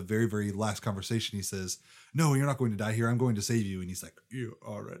then at the very, very last conversation, he says, no, you're not going to die here. I'm going to save you. And he's like, you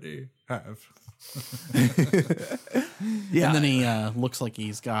already have. Yeah. And then he looks like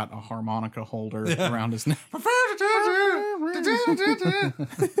he's got a harmonica holder around his neck.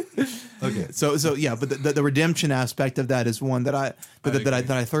 Okay. So yeah, but the redemption aspect of that is one that I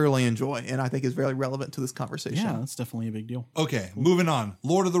thoroughly enjoy, and I think is very relevant to this conversation. Yeah, that's definitely a big deal. Okay, moving on.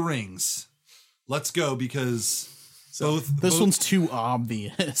 Lord of the Rings. Let's go, because This one's too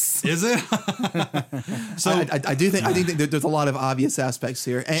obvious. Is it? So I do think that there's a lot of obvious aspects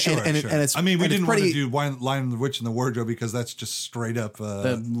here, and sure. it's. I mean, we and it's didn't want pretty, to do Lion and the Witch and the Wardrobe because that's just straight up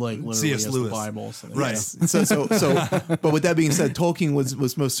That like literally C.S. is Lewis. the Bible. So Right. So, but with that being said, Tolkien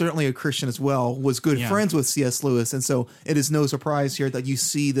was most certainly a Christian as well, was good Yeah. friends with C.S. Lewis. And so it is no surprise here that you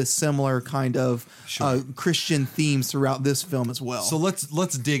see this similar kind of Christian themes throughout this film as well. So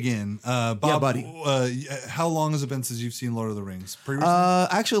let's dig in. Bob, Yeah, buddy. How long has it been since you've seen Lord of the Rings? Pretty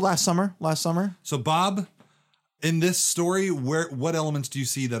actually last summer. So Bob, in this story, what elements do you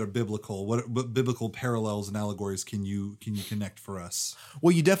see that are biblical? What biblical parallels and allegories can you connect for us?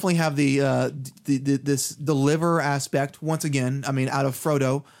 Well, you definitely have the liver aspect once again. I mean, out of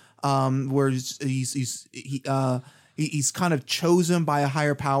Frodo, where he's kind of chosen by a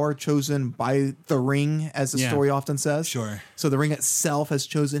higher power, chosen by the ring, as the story often says. Sure. So the ring itself has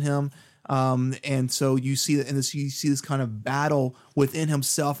chosen him. And so you see that in this, you see this kind of battle within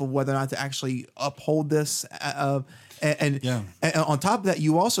himself of whether or not to actually uphold this. And on top of that,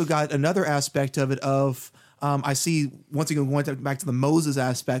 you also got another aspect of it of, I see once again, going back to the Moses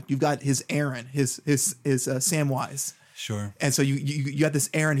aspect, you've got his Aaron, his Samwise. Sure. And so you got this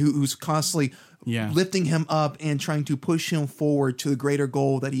Aaron who's constantly lifting him up and trying to push him forward to the greater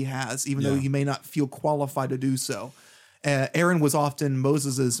goal that he has, even though he may not feel qualified to do so. Aaron was often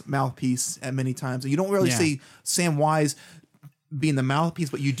Moses's mouthpiece at many times. And you don't really see Samwise being the mouthpiece,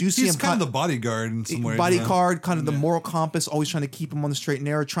 but you do see He's him kind of the bodyguard in some ways. Bodyguard, kind of the moral compass, always trying to keep him on the straight and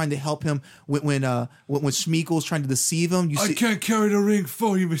narrow, trying to help him when Smeagol's trying to deceive him. I can't carry the ring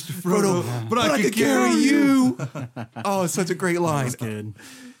for you, Mr. Frodo, but I can carry you. Oh, it's such a great line. That's good.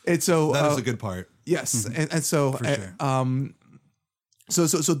 And so that is a good part. yes, and so For sure. So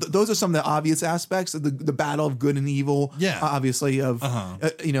those are some of the obvious aspects of the battle of good and evil. Yeah. Obviously of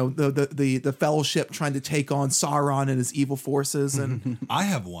the fellowship trying to take on Sauron and his evil forces. And I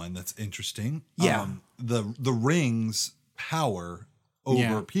have one that's interesting. Yeah. The ring's power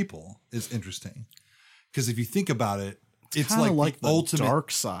over people is interesting, because if you think about it, it's Kinda like the ultimate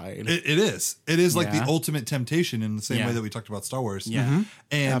dark side. It is. It is like the Yeah. ultimate temptation in the same Yeah. way that we talked about Star Wars. Yeah.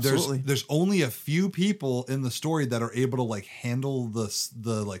 And Absolutely. there's only a few people in the story that are able to like handle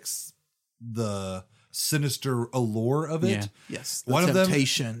the sinister allure of it. Yeah. yes, One of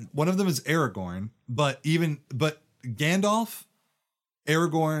temptation. them, one of them is Aragorn, but Gandalf,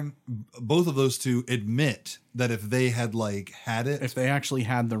 Aragorn, both of those two admit that if they had had it, If they actually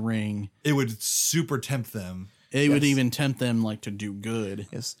had the ring, it would super tempt them. it would even tempt them to do good.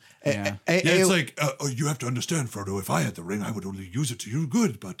 Yes. Yeah. It's like, you have to understand, Frodo, if I had the ring, I would only use it to do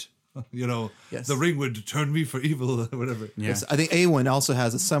good, but, Yes. the ring would turn me for evil or whatever. Yeah. Yes, I think Eowyn also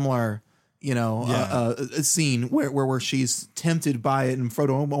has a similar, a scene where she's tempted by it, and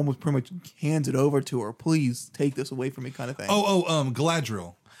Frodo almost pretty much hands it over to her. Please take this away from me, kind of thing.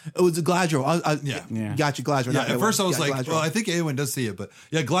 Galadriel. It was a Galadriel. Yeah. Got you, Galadriel. Yeah, not at Eowyn. first I was Yeah, like, Galadriel. well, I think Eowyn does see it, but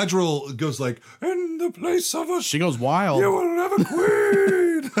yeah, Galadriel goes like, in the place of a She goes wild. You will have a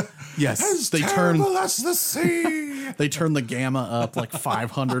queen. yes, They turn Terrible as the sea. they turn the gamma up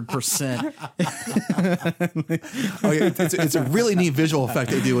 500%. oh, yeah, it's a really neat visual effect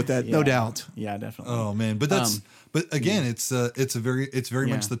they do with that, no doubt. Yeah, definitely. oh man, but that's but again, it's very Yeah.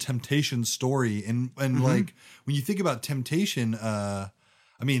 much the temptation story, and like when you think about temptation, I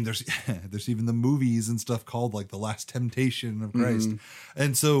mean, there's even the movies and stuff called like The Last Temptation of Christ,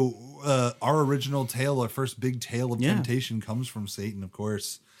 and so our original tale, our first big tale of temptation, comes from Satan, of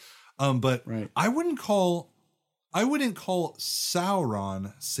course. But Right. I wouldn't call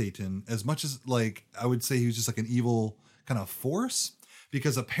Sauron Satan as much as I would say he was just like an evil kind of force,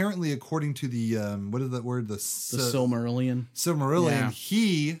 because apparently, according to the what is that word, the The Silmarillion. Silmarillion, Sauron,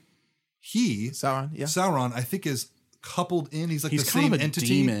 he yeah. Sauron, I think, is coupled in. He's like He's the kind same of a entity.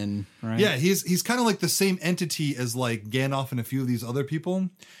 demon, right? Yeah, he's kind of like the same entity as like Gandalf and a few of these other people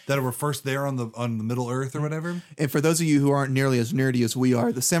that were first there on the Middle Earth or whatever. And for those of you who aren't nearly as nerdy as we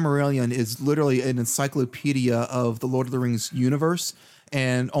are, the Silmarillion is literally an encyclopedia of the Lord of the Rings universe,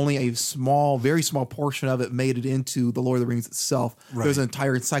 and only a small, very small portion of it made it into the Lord of the Rings itself. Right. There's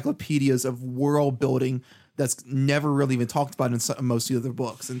entire encyclopedias of world building that's never really even talked about in most of the other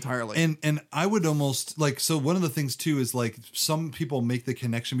books entirely. And I would almost like, so one of the things too is like some people make the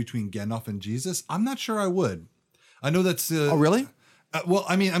connection between Gandalf and Jesus. I'm not sure I would. I know that's oh, really? Well,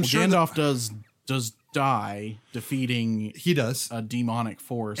 I mean, I'm sure Gandalf does die defeating he does, a demonic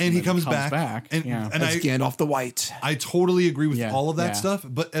force, and he then comes back. And As Gandalf the White. I totally agree with Yeah, all of that yeah. stuff,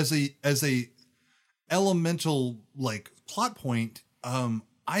 but as a elemental like plot point,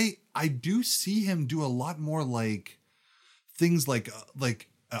 I do see him do a lot more like things like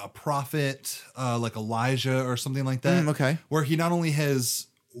a prophet, like Elijah or something like that. Okay. Where he not only has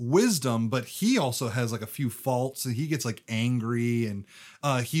wisdom, but he also has like a few faults, and he gets like angry, and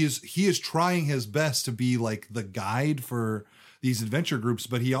he is trying his best to be like the guide for these adventure groups,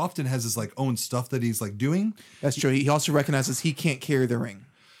 but he often has his like own stuff that he's like doing. That's true. He also recognizes he can't carry the ring.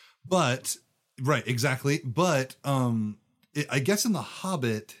 But right, exactly. But I guess in The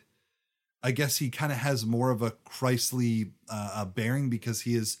Hobbit, I guess he kind of has more of a Christly bearing, because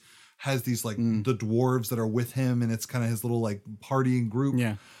he has these like the dwarves that are with him, and it's kind of his little like partying group.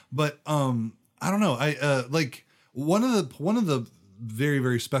 Yeah. But I don't know. I like one of the very,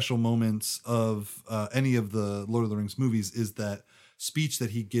 very special moments of any of the Lord of the Rings movies is that speech that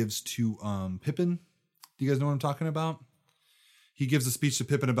he gives to Pippin. Do you guys know what I'm talking about? He gives a speech to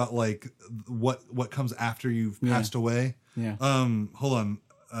Pippin about like what comes after you've passed away. Yeah. Hold on.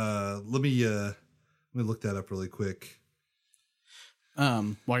 Let me look that up really quick.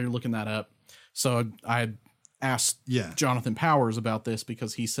 While you're looking that up, so I asked Yeah. Jonathan Powers about this,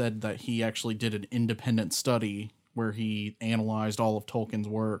 because he said that he actually did an independent study where he analyzed all of Tolkien's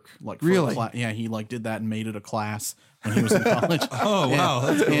work. Like, for a Really? yeah, he like did that and made it a class when he was in college. Oh, wow.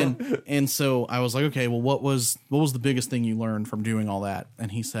 That's cool. And so I was like, okay, well, what was the biggest thing you learned from doing all that?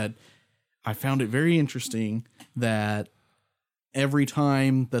 And he said, I found it very interesting that every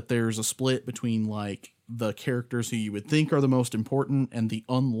time that there's a split between like the characters who you would think are the most important and the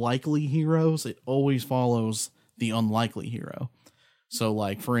unlikely heroes, it always follows the unlikely hero. So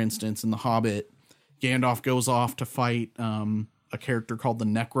like, for instance, in The Hobbit, Gandalf goes off to fight a character called the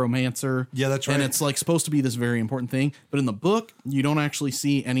Necromancer. Yeah, that's right. And it's like supposed to be this very important thing, but in the book, you don't actually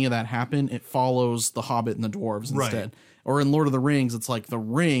see any of that happen. It follows the Hobbit and the dwarves Right. instead. Or in Lord of the Rings, it's like the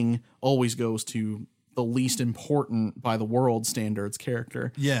ring always goes to the least important by the world standards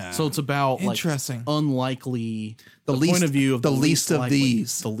character. Yeah. So it's about like Interesting. unlikely, The the least- point of view of the least of likely,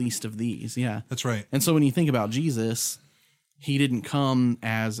 these. the least of these. Yeah. That's right. And so when you think about Jesus, he didn't come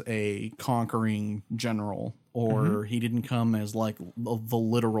as a conquering general, or he didn't come as like the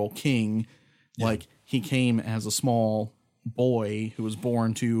literal king. Like, he came as a small boy who was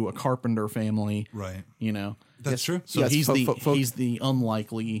born to a carpenter family. Right. You know, That's true. so Yes, he's the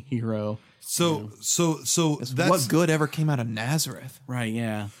unlikely hero. So that's What good ever came out of Nazareth? Right.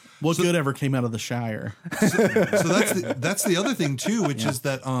 Yeah. What good ever came out of the Shire? so that's the other thing too, which is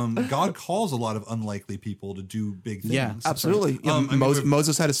that God calls a lot of unlikely people to do big things. Yeah. Absolutely. Yeah, I mean,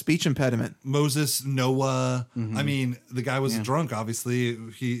 Moses had a speech impediment. Moses, Noah. I mean, the guy was drunk, obviously.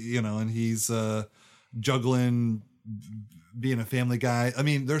 And he's juggling, being a family guy. I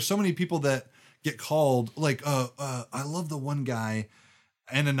mean, there's so many people that get called. Like, I love the one guy,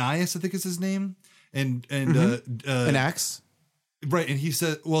 Ananias, I think is his name, and An axe. right. And he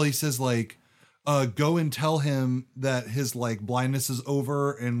says like, go and tell him that his like blindness is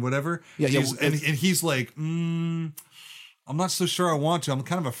over and whatever. Yeah, yeah, and he's like, I'm not so sure I want to. I'm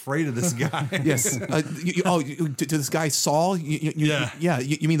kind of afraid of this guy. Yes. To this guy Saul? Yeah.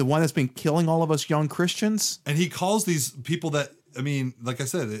 You mean the one that's been killing all of us young Christians? And he calls these people that, I mean, like I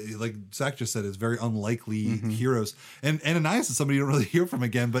said, like Zach just said, is very unlikely heroes. And Ananias is somebody you don't really hear from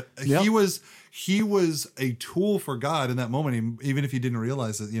again, but Yep. he was a tool for God in that moment, even if he didn't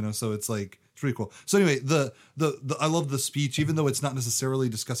realize it, so it's like, it's pretty cool. So anyway, the I love the speech, even though it's not necessarily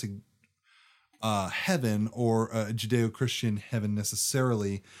discussing heaven or Judeo-Christian heaven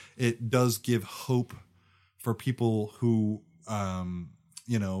necessarily, it does give hope for people who,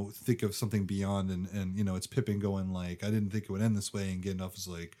 think of something beyond, and it's Pippin going like, I didn't think it would end this way, and Gandalf is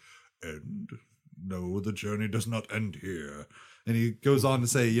like, end? No, the journey does not end here. And he goes on to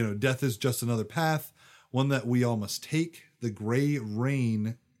say, death is just another path, one that we all must take. The gray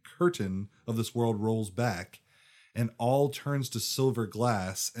rain curtain of this world rolls back, and all turns to silver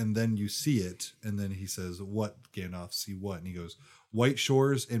glass, and then you see it, and then he says, "What, Gandalf? See what?" And he goes, "White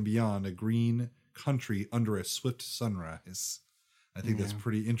shores and beyond, a green country under a swift sunrise." I think that's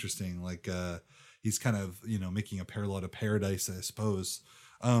pretty interesting. Like he's kind of making a parallel to paradise, I suppose.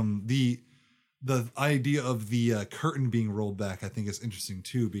 The idea of the curtain being rolled back, I think, is interesting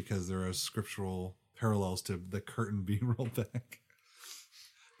too, because there are scriptural parallels to the curtain being rolled back.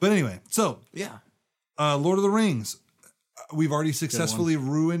 But anyway, so Yeah. Lord of the Rings. We've already successfully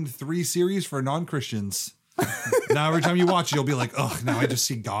ruined 3 series for non-Christians. Now every time you watch it, you'll be like, "Oh, now I just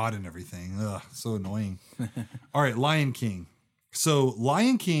see God and everything. Ugh, so annoying." All right, Lion King. So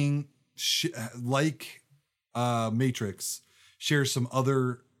Lion King, like Matrix, shares some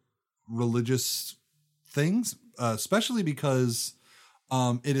other religious things, especially because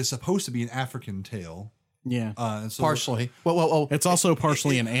it is supposed to be an African tale. Yeah. And so Partially. Well, It's also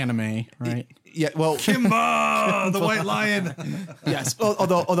partially an anime, right? yeah. Well, Kimba, the white lion. yes.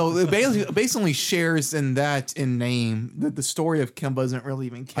 Although it basically shares in name. The story of Kimba isn't really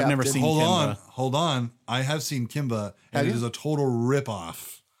even kept. I've never seen Kimba. Hold on. I have seen Kimba, and it is a total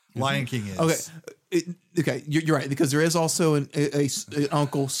ripoff. Lion King is. Okay. Okay. You're right, because there is also an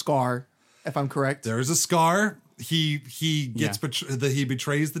Uncle Scar, if I'm correct. There is a Scar. He gets he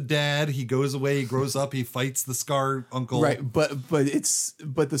betrays the dad. He goes away. He grows up. He fights the Scar uncle. Right, but the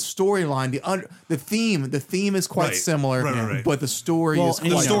storyline, the theme is quite Right. similar. Right. But the story is The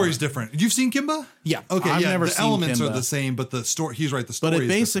quite story's different. You've seen Kimba? Yeah. Okay. I've never the seen elements are Kimba. the same, but the story. He's right. The story. But it is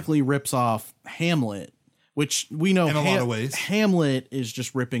basically rips off Hamlet, which we know In a lot of ways. Hamlet is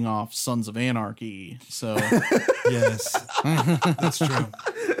just ripping off Sons of Anarchy. So different. Yes, that's true.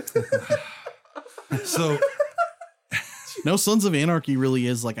 So no, Sons of Anarchy really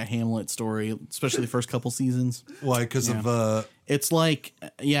is like a Hamlet story, especially the first couple seasons. why? Because of It's like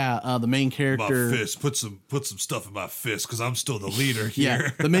the main My character. fist. Put some stuff in my fist because I'm still the leader here. Yeah,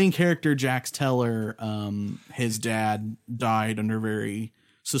 the main character, Jax Teller, his dad died under very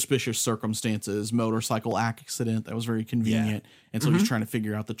suspicious circumstances, motorcycle accident that was very convenient. And so he's trying to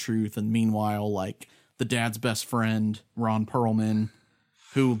figure out the truth. And meanwhile, like the dad's best friend, Ron Perlman,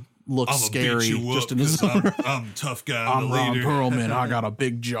 who looks I'm gonna beat scary you just up in his 'cause own. I'm a tough guy. I'm I'm the Ron leader. Perlman. I got a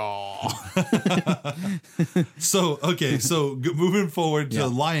big jaw. So moving forward to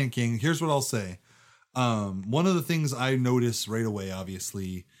Lion King, here's what I'll say. One of the things I notice right away,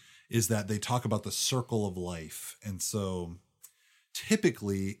 obviously, is that they talk about the circle of life. And so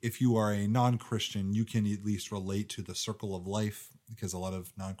typically, if you are a non-Christian, you can at least relate to the circle of life, because a lot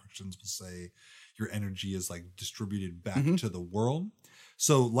of non-Christians will say your energy is like distributed back to the world.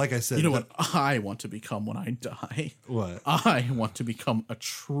 So like I said, You know what I want to become when I die? What? I want to become a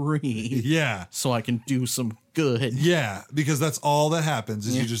tree Yeah. so I can do some good. Yeah, because that's all that happens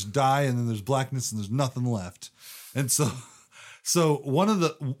is you just die, and then there's blackness and there's nothing left. And so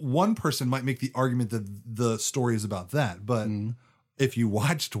one person might make the argument that the story is about that, but if you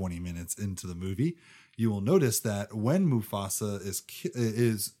watch 20 minutes into the movie, you will notice that when Mufasa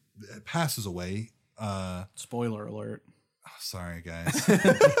passes away, Spoiler alert. sorry guys,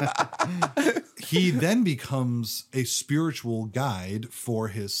 he then becomes a spiritual guide for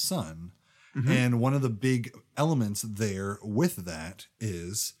his son. And one of the big elements there with that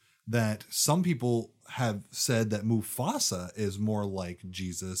is that some people have said that Mufasa is more like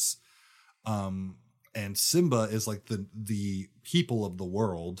Jesus, and Simba is like the people of the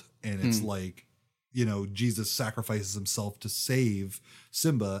world, and it's like, Jesus sacrifices himself to save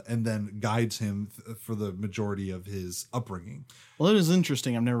Simba and then guides him for the majority of his upbringing. Well, it is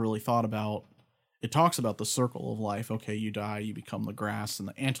interesting. I've never really thought about. It talks about the circle of life. Okay, you die, you become the grass, and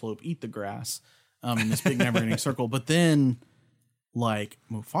the antelope eat the grass in this big never-ending circle. But then, like,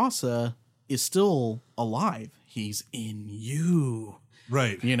 Mufasa is still alive. He's in you,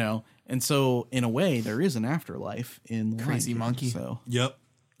 Right. And so, in a way, there is an afterlife in Lion Crazy King, monkey. So Yep.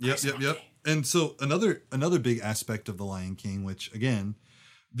 And so another big aspect of the Lion King, which again,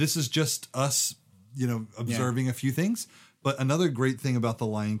 this is just us, observing a few things. But another great thing about the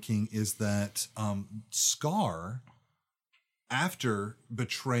Lion King is that Scar, after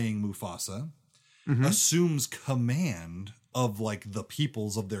betraying Mufasa, assumes command of like the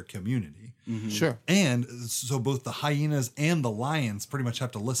peoples of their community. Sure. And so both the hyenas and the lions pretty much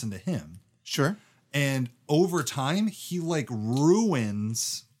have to listen to him. Sure. And over time, he like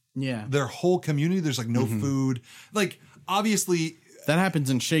ruins yeah, their whole community. There's like no food. Like obviously that happens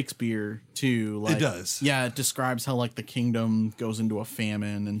in Shakespeare too. Like, it does. Yeah, it describes how like the kingdom goes into a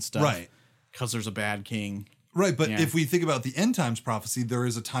famine and stuff, Right. Because there's a bad king. Right. But Yeah. if we think about the end times prophecy, there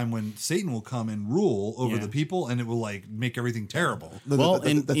is a time when Satan will come and rule over Yeah. the people, and it will like make everything terrible. The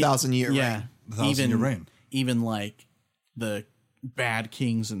And 1,000-year yeah, reign. The 1,000-year reign. even like the bad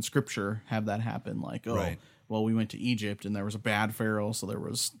kings in scripture have that happen. Like, oh, Right. well, we went to Egypt and there was a bad pharaoh, so there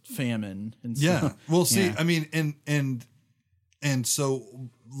was famine. And Yeah. so, Well, see, yeah. I mean, and so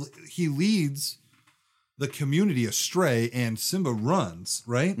he leads the community astray and Simba runs,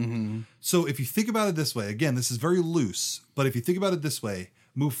 right? Mm-hmm. So if you think about it this way, again, this is very loose, but if you think about it this way,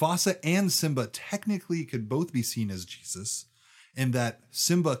 Mufasa and Simba technically could both be seen as Jesus, and that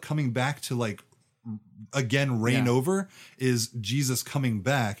Simba coming back to like again reign Yeah. over is Jesus coming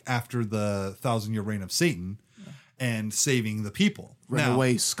back after the 1,000-year reign of Satan and saving the people. Run Now-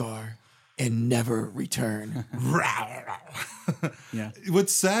 away, Scar, and never return. Yeah.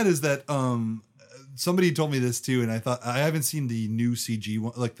 What's sad is that somebody told me this too, and I thought I haven't seen the new CG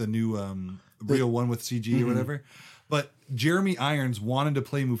one, like the new real one with CG or whatever. But Jeremy Irons wanted to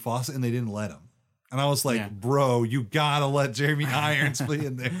play Mufasa, and they didn't let him. And I was like, Yeah. bro, you gotta let Jeremy Irons play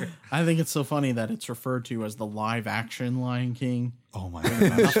in there. I think it's so funny that it's referred to as the live action Lion King. Oh my god!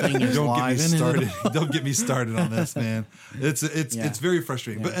 Nothing is Don't get me live in started. it. Don't get me started on this, man. It's very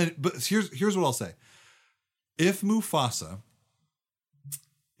frustrating. But here's what I'll say: if Mufasa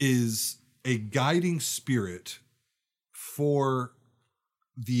is a guiding spirit for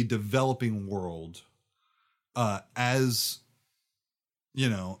the developing world, as you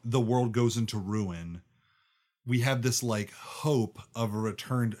know, the world goes into ruin, we have this like hope of a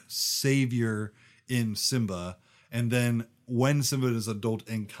returned savior in Simba. And then when Simba is adult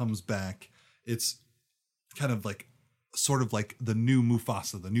and comes back, it's kind of like sort of like the new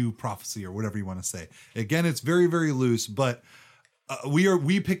Mufasa, the new prophecy, or whatever you want to say. Again, it's very, very loose, but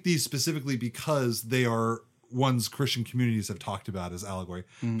we picked these specifically because they are ones Christian communities have talked about as allegory.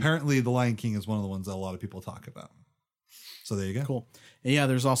 Apparently, The Lion King is one of the ones that a lot of people talk about. So there you go. Cool. And yeah,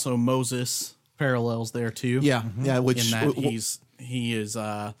 there's also Moses parallels there too. Yeah, yeah. Which in that he is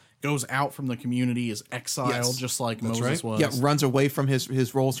goes out from the community, is exiled, Yes. just like That's Moses right. was. yeah, runs away from his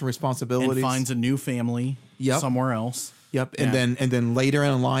roles and and responsibilities. finds a new family Yep. somewhere else. Yep, Yeah. and then later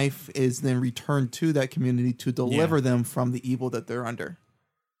in life is then returned to that community to deliver them from the evil that they're under.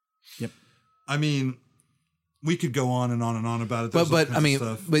 Yep. I mean, we could go on and on and on about it. But There's all I kinds mean,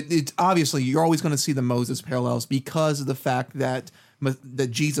 of stuff. but it's obviously you're always going to see the Moses parallels because of the fact that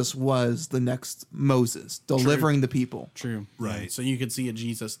Jesus was the next Moses delivering the people. True. Right. Yeah. So you could see a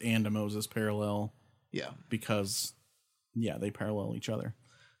Jesus and a Moses parallel Yeah, because, yeah, they parallel each other.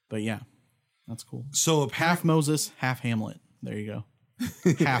 But yeah, that's cool. So Half Moses, half Hamlet. There you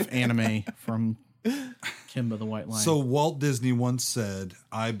go. Half anime from Kimba the White Lion. So Walt Disney once said,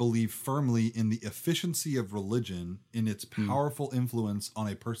 "I believe firmly in the efficiency of religion, in its powerful influence on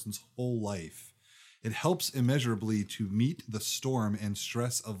a person's whole life. It helps immeasurably to meet the storm and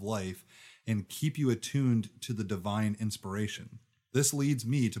stress of life and keep you attuned to the divine inspiration. This leads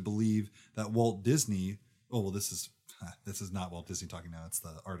me to believe that Walt Disney, oh, well, this is not Walt Disney talking now. It's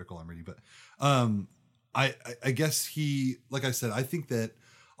the article I'm reading, but I guess he, like I said, I think that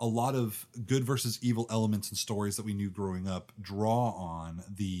a lot of good versus evil elements and stories that we knew growing up draw on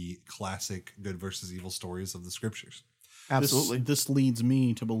the classic good versus evil stories of the scriptures. absolutely. This leads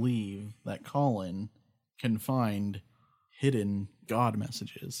me to believe that Colin can find hidden God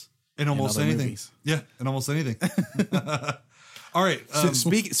messages In almost other anything. movies. Yeah, in almost anything. All right. So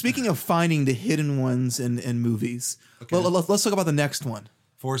speaking of finding the hidden ones in movies, let's talk about the next one,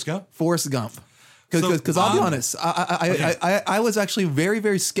 Forrest Gump? Forrest Gump. So, Because I'll be honest, I was actually very,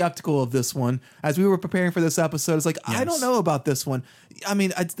 very skeptical of this one as we were preparing for this episode. It's like, I don't know about this one. I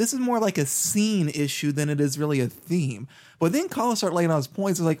mean, this is more like a scene issue than it is really a theme. But then Colin started laying out his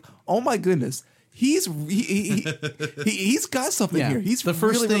points. It's like, oh my goodness, he's got something here. He's the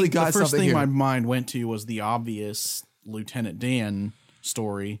first really, thing, really got the first something thing here. my mind went to was the obvious Lieutenant Dan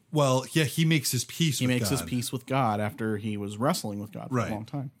story. Well, yeah, he makes his peace He with makes his God. peace with God after he was wrestling with God for Right. a long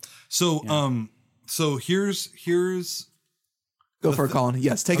time. So, so here's Go for it, Colin.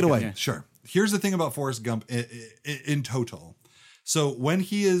 Yes, take it away. yeah. Sure. Here's the thing about Forrest Gump in total. So when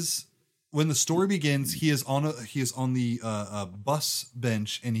the story begins, he is on the bus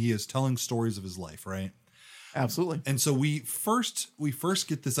bench and he is telling stories of his life, right? Absolutely. And so we first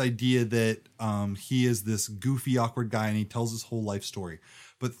get this idea that he is this goofy, awkward guy and he tells his whole life story.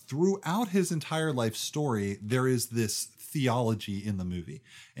 But throughout his entire life story, there is this theology in the movie.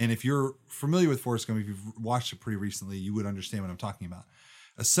 And if you're familiar with Forrest Gump, if you've watched it pretty recently, you would understand what I'm talking about.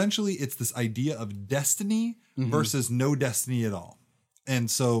 Essentially, it's this idea of destiny versus no destiny at all. And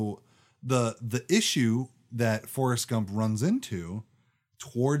so the issue that Forrest Gump runs into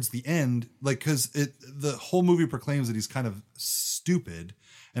towards the end, like, because the whole movie proclaims that he's kind of stupid,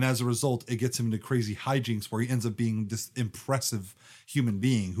 and as a result, it gets him into crazy hijinks where he ends up being this impressive human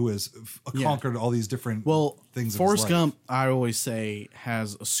being who has conquered all these different things. Forrest of his life. Gump, I always say,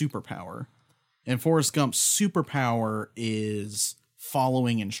 has a superpower, and Forrest Gump's superpower is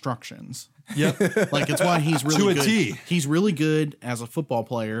following instructions. Yep. Like, it's why he's really To a good. T. He's really good as a football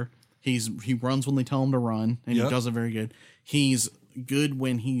player. He runs when they tell him to run, and he does it very good. He's good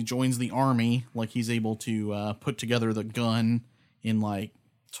when he joins the army, like he's able to put together the gun in like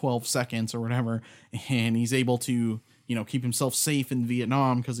 12 seconds or whatever, and he's able to, you know, keep himself safe in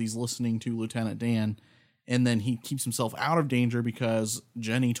Vietnam because he's listening to Lieutenant Dan, and then he keeps himself out of danger because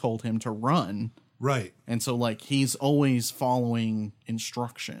Jenny told him to run. Right. And so, like, he's always following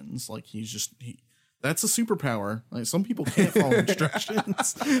instructions. Like, that's a superpower. Like, some people can't follow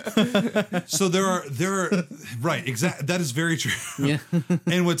instructions. So there are right, exactly. That is very true. Yeah.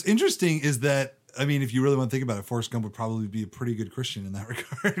 And what's interesting is that, I mean, if you really want to think about it, Forrest Gump would probably be a pretty good Christian in that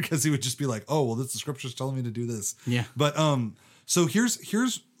regard, because he would just be like, "Oh, well, the scripture's telling me to do this." Yeah. But so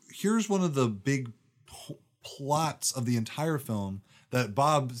here's one of the big plots of the entire film that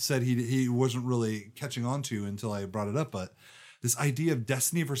Bob said he wasn't really catching on to until I brought it up, but this idea of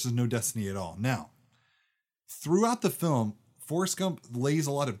destiny versus no destiny at all. Now, throughout the film, Forrest Gump lays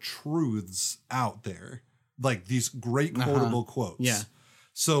a lot of truths out there, like these great quotable quotes. Yeah.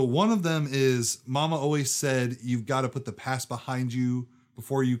 So one of them is, Mama always said, you've got to put the past behind you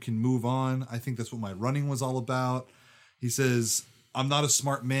before you can move on. I think that's what my running was all about. He says, I'm not a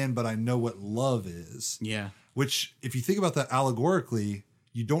smart man, but I know what love is. Yeah. Which, if you think about that allegorically,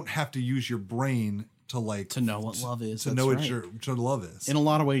 you don't have to use your brain to know what love is. To That's know what right. your love is. In a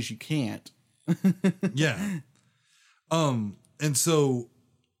lot of ways, you can't. Yeah. And so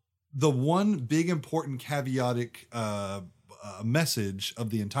the one big important caveatic message of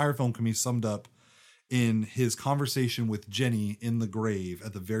the entire film can be summed up in his conversation with Jenny in the grave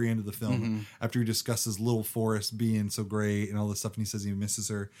at the very end of the film, after he discusses little Forrest being so great and all this stuff, and he says he misses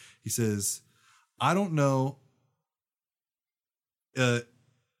her. He says, I don't know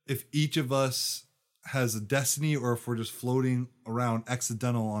if each of us has a destiny or if we're just floating around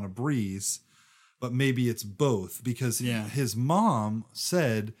accidental on a breeze, but maybe it's both, because his mom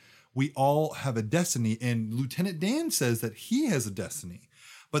said we all have a destiny, and Lieutenant Dan says that he has a destiny,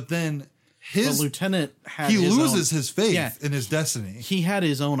 but then The lieutenant had he his loses own, his faith in his destiny. He had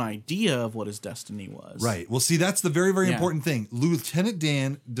his own idea of what his destiny was. Right. Well, see, that's the very, very important thing. Lieutenant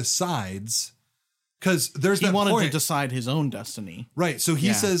Dan decides, because He wanted to decide his own destiny. Right. So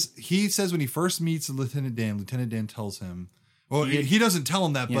he says when he first meets Lieutenant Dan tells him, well, he doesn't tell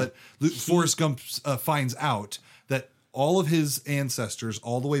him that, but Forrest Gump finds out that all of his ancestors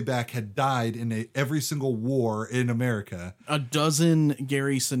all the way back had died in every single war in America. A dozen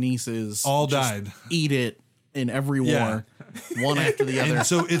Gary Sinises All just died. Eat it in every war, one after the other. And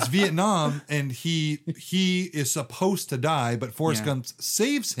so it's Vietnam, and he is supposed to die, but Forrest Gump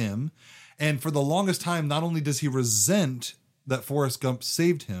saves him. And for the longest time, not only does he resent that Forrest Gump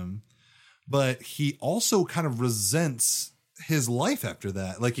saved him, but he also kind of resents his life after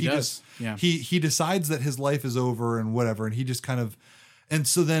that. Like he decides that his life is over and whatever, and he just kind of, and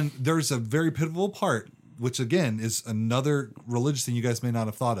so then there's a very pivotal part, which again is another religious thing you guys may not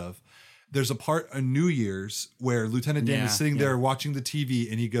have thought of. There's a part on New Year's where Lieutenant Dan is sitting there watching the TV,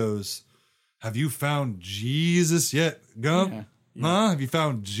 and he goes, have you found Jesus yet, Gump? Huh? Have you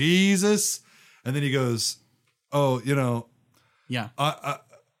found Jesus? And then he goes, oh,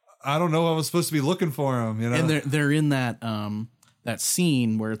 I don't know. I was supposed to be looking for him, And they're in that that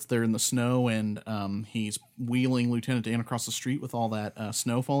scene where they're in the snow, and he's wheeling Lieutenant Dan across the street with all that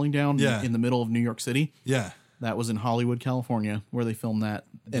snow falling down in the middle of New York City. Yeah. That was in Hollywood, California, where they filmed that.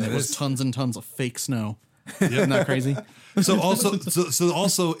 And it was tons and tons of fake snow. Isn't that crazy? So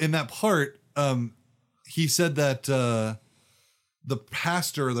also in that part, he said that the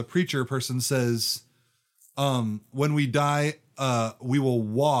pastor, the preacher person says, when we die, we will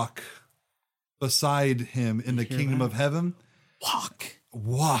walk beside him in the kingdom of heaven.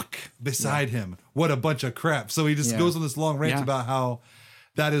 Walk beside him. What a bunch of crap. So he just goes on this long rant about how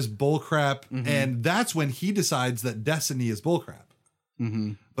that is bull crap. And that's when he decides that destiny is bull crap.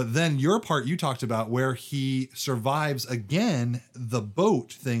 But then your part you talked about where he survives again the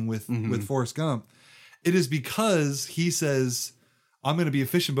boat thing with Forrest Gump. It is because he says, I'm going to be a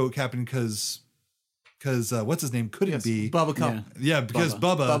fishing boat captain because what's his name? Couldn't be Bubba Gump. Yeah, because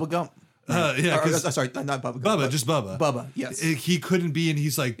Bubba Gump. Sorry, not Bubba Gump. Bubba, just Bubba. Bubba, yes. He couldn't be, and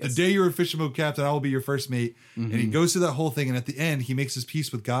he's like, the day you're a fishing boat captain, I will be your first mate. And he goes through that whole thing, and at the end, he makes his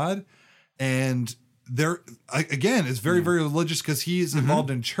peace with God, and again, it's very, very religious because he's involved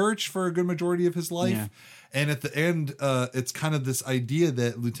in church for a good majority of his life. Yeah. And at the end, it's kind of this idea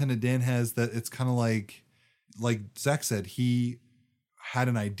that Lieutenant Dan has that it's kind of like Zach said, he had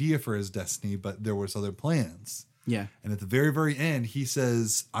an idea for his destiny, but there was other plans. Yeah. And at the very, very end, he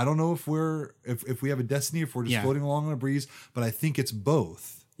says, I don't know if we have a destiny, if we're just floating along on a breeze, but I think it's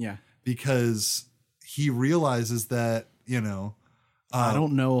both. Yeah. Because he realizes that, I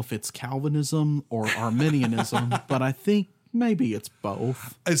don't know if it's Calvinism or Arminianism, but I think maybe it's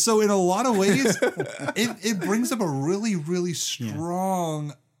both. And so in a lot of ways, it brings up a really, really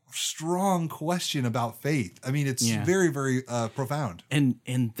strong question about faith. I mean, it's very, very profound.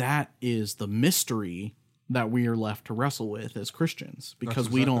 And that is the mystery that we are left to wrestle with as Christians, because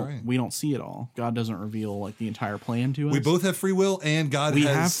we don't see it all. God doesn't reveal like the entire plan to us. We both have free will, and God we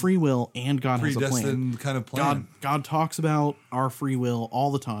has have free will, and God has a plan. Predestined kind of plan. God talks about our free will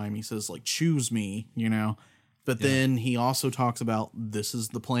all the time. He says like, choose me, but then he also talks about, this is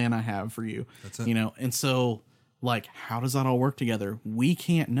the plan I have for you. That's it. And so like, how does that all work together? We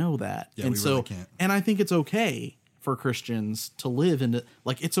can't know that. Yeah, and we so, really can't. And I think it's okay for Christians to live in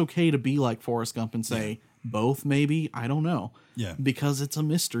like, it's okay to be like Forrest Gump and say both, maybe, I don't know. Yeah. Because it's a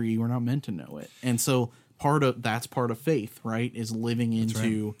mystery. We're not meant to know it. And so that's part of faith, right? Is living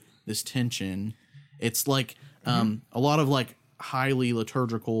into this tension. It's like, a lot of like highly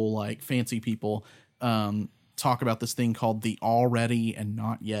liturgical, like fancy people, talk about this thing called the already and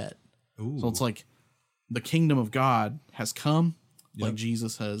not yet. Ooh. So it's like the kingdom of God has come, like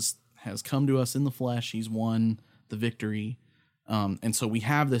Jesus has come to us in the flesh. He's won the victory. And so we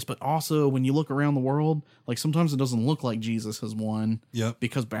have this, but also when you look around the world, like sometimes it doesn't look like Jesus has won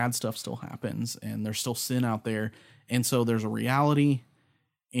because bad stuff still happens and there's still sin out there. And so there's a reality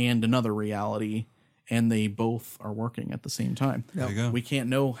and another reality, and they both are working at the same time. There you go. We can't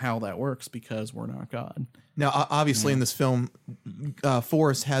know how that works because we're not God. Now, obviously, in this film,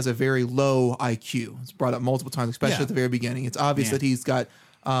 Forrest has a very low IQ. It's brought up multiple times, especially at the very beginning. It's obvious that he's got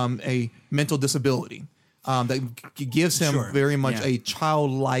a mental disability that gives him very much a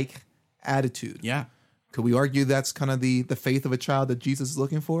childlike attitude. Yeah. Could we argue that's kind of the faith of a child that Jesus is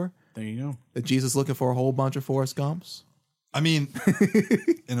looking for? There you go. That Jesus is looking for a whole bunch of Forrest Gumps? I mean,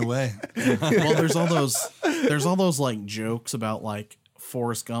 in a way. Well, there's all those like jokes about like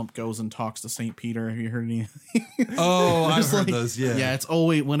Forrest Gump goes and talks to St. Peter. Have you heard any? Oh, I've heard like, those. Yeah. Yeah. It's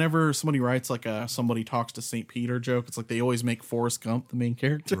always, whenever somebody writes like somebody talks to St. Peter joke, it's like they always make Forrest Gump the main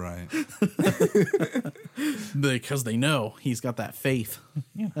character. Right. Because they know he's got that faith.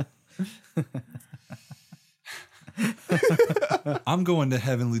 I'm going to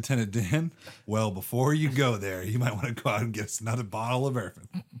heaven, Lieutenant Dan. Well, before you go there, you might want to go out and get us another bottle of bourbon.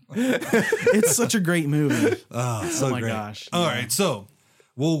 It's such a great movie. So my great. gosh. All right, so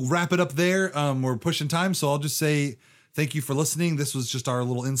we'll wrap it up there. We're pushing time, so I'll just say thank you for listening. This was just our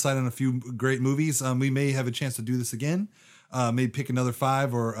little insight on a few great movies. We may have a chance to do this again. Maybe pick another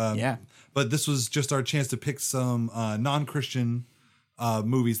 5 or but this was just our chance to pick some non-Christian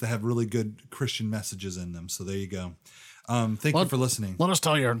movies that have really good Christian messages in them. So there you go. Thank you for listening. Let us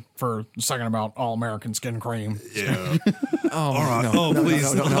tell you for a second about All American Skin Cream. Yeah. All right. Oh,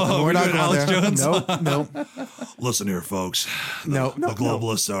 please. No, we're not doing going Alex there. Jones? No. Listen here, folks. No. The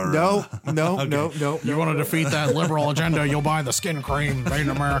globalists are. No. You want to defeat that liberal agenda, you'll buy the skin cream made in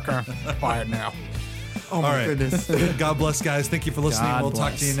America. Buy it now. Oh, my goodness. God bless, guys. Thank you for listening. God We'll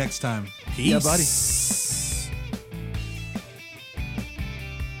talk bless. to you next time. Peace. Yeah, buddy.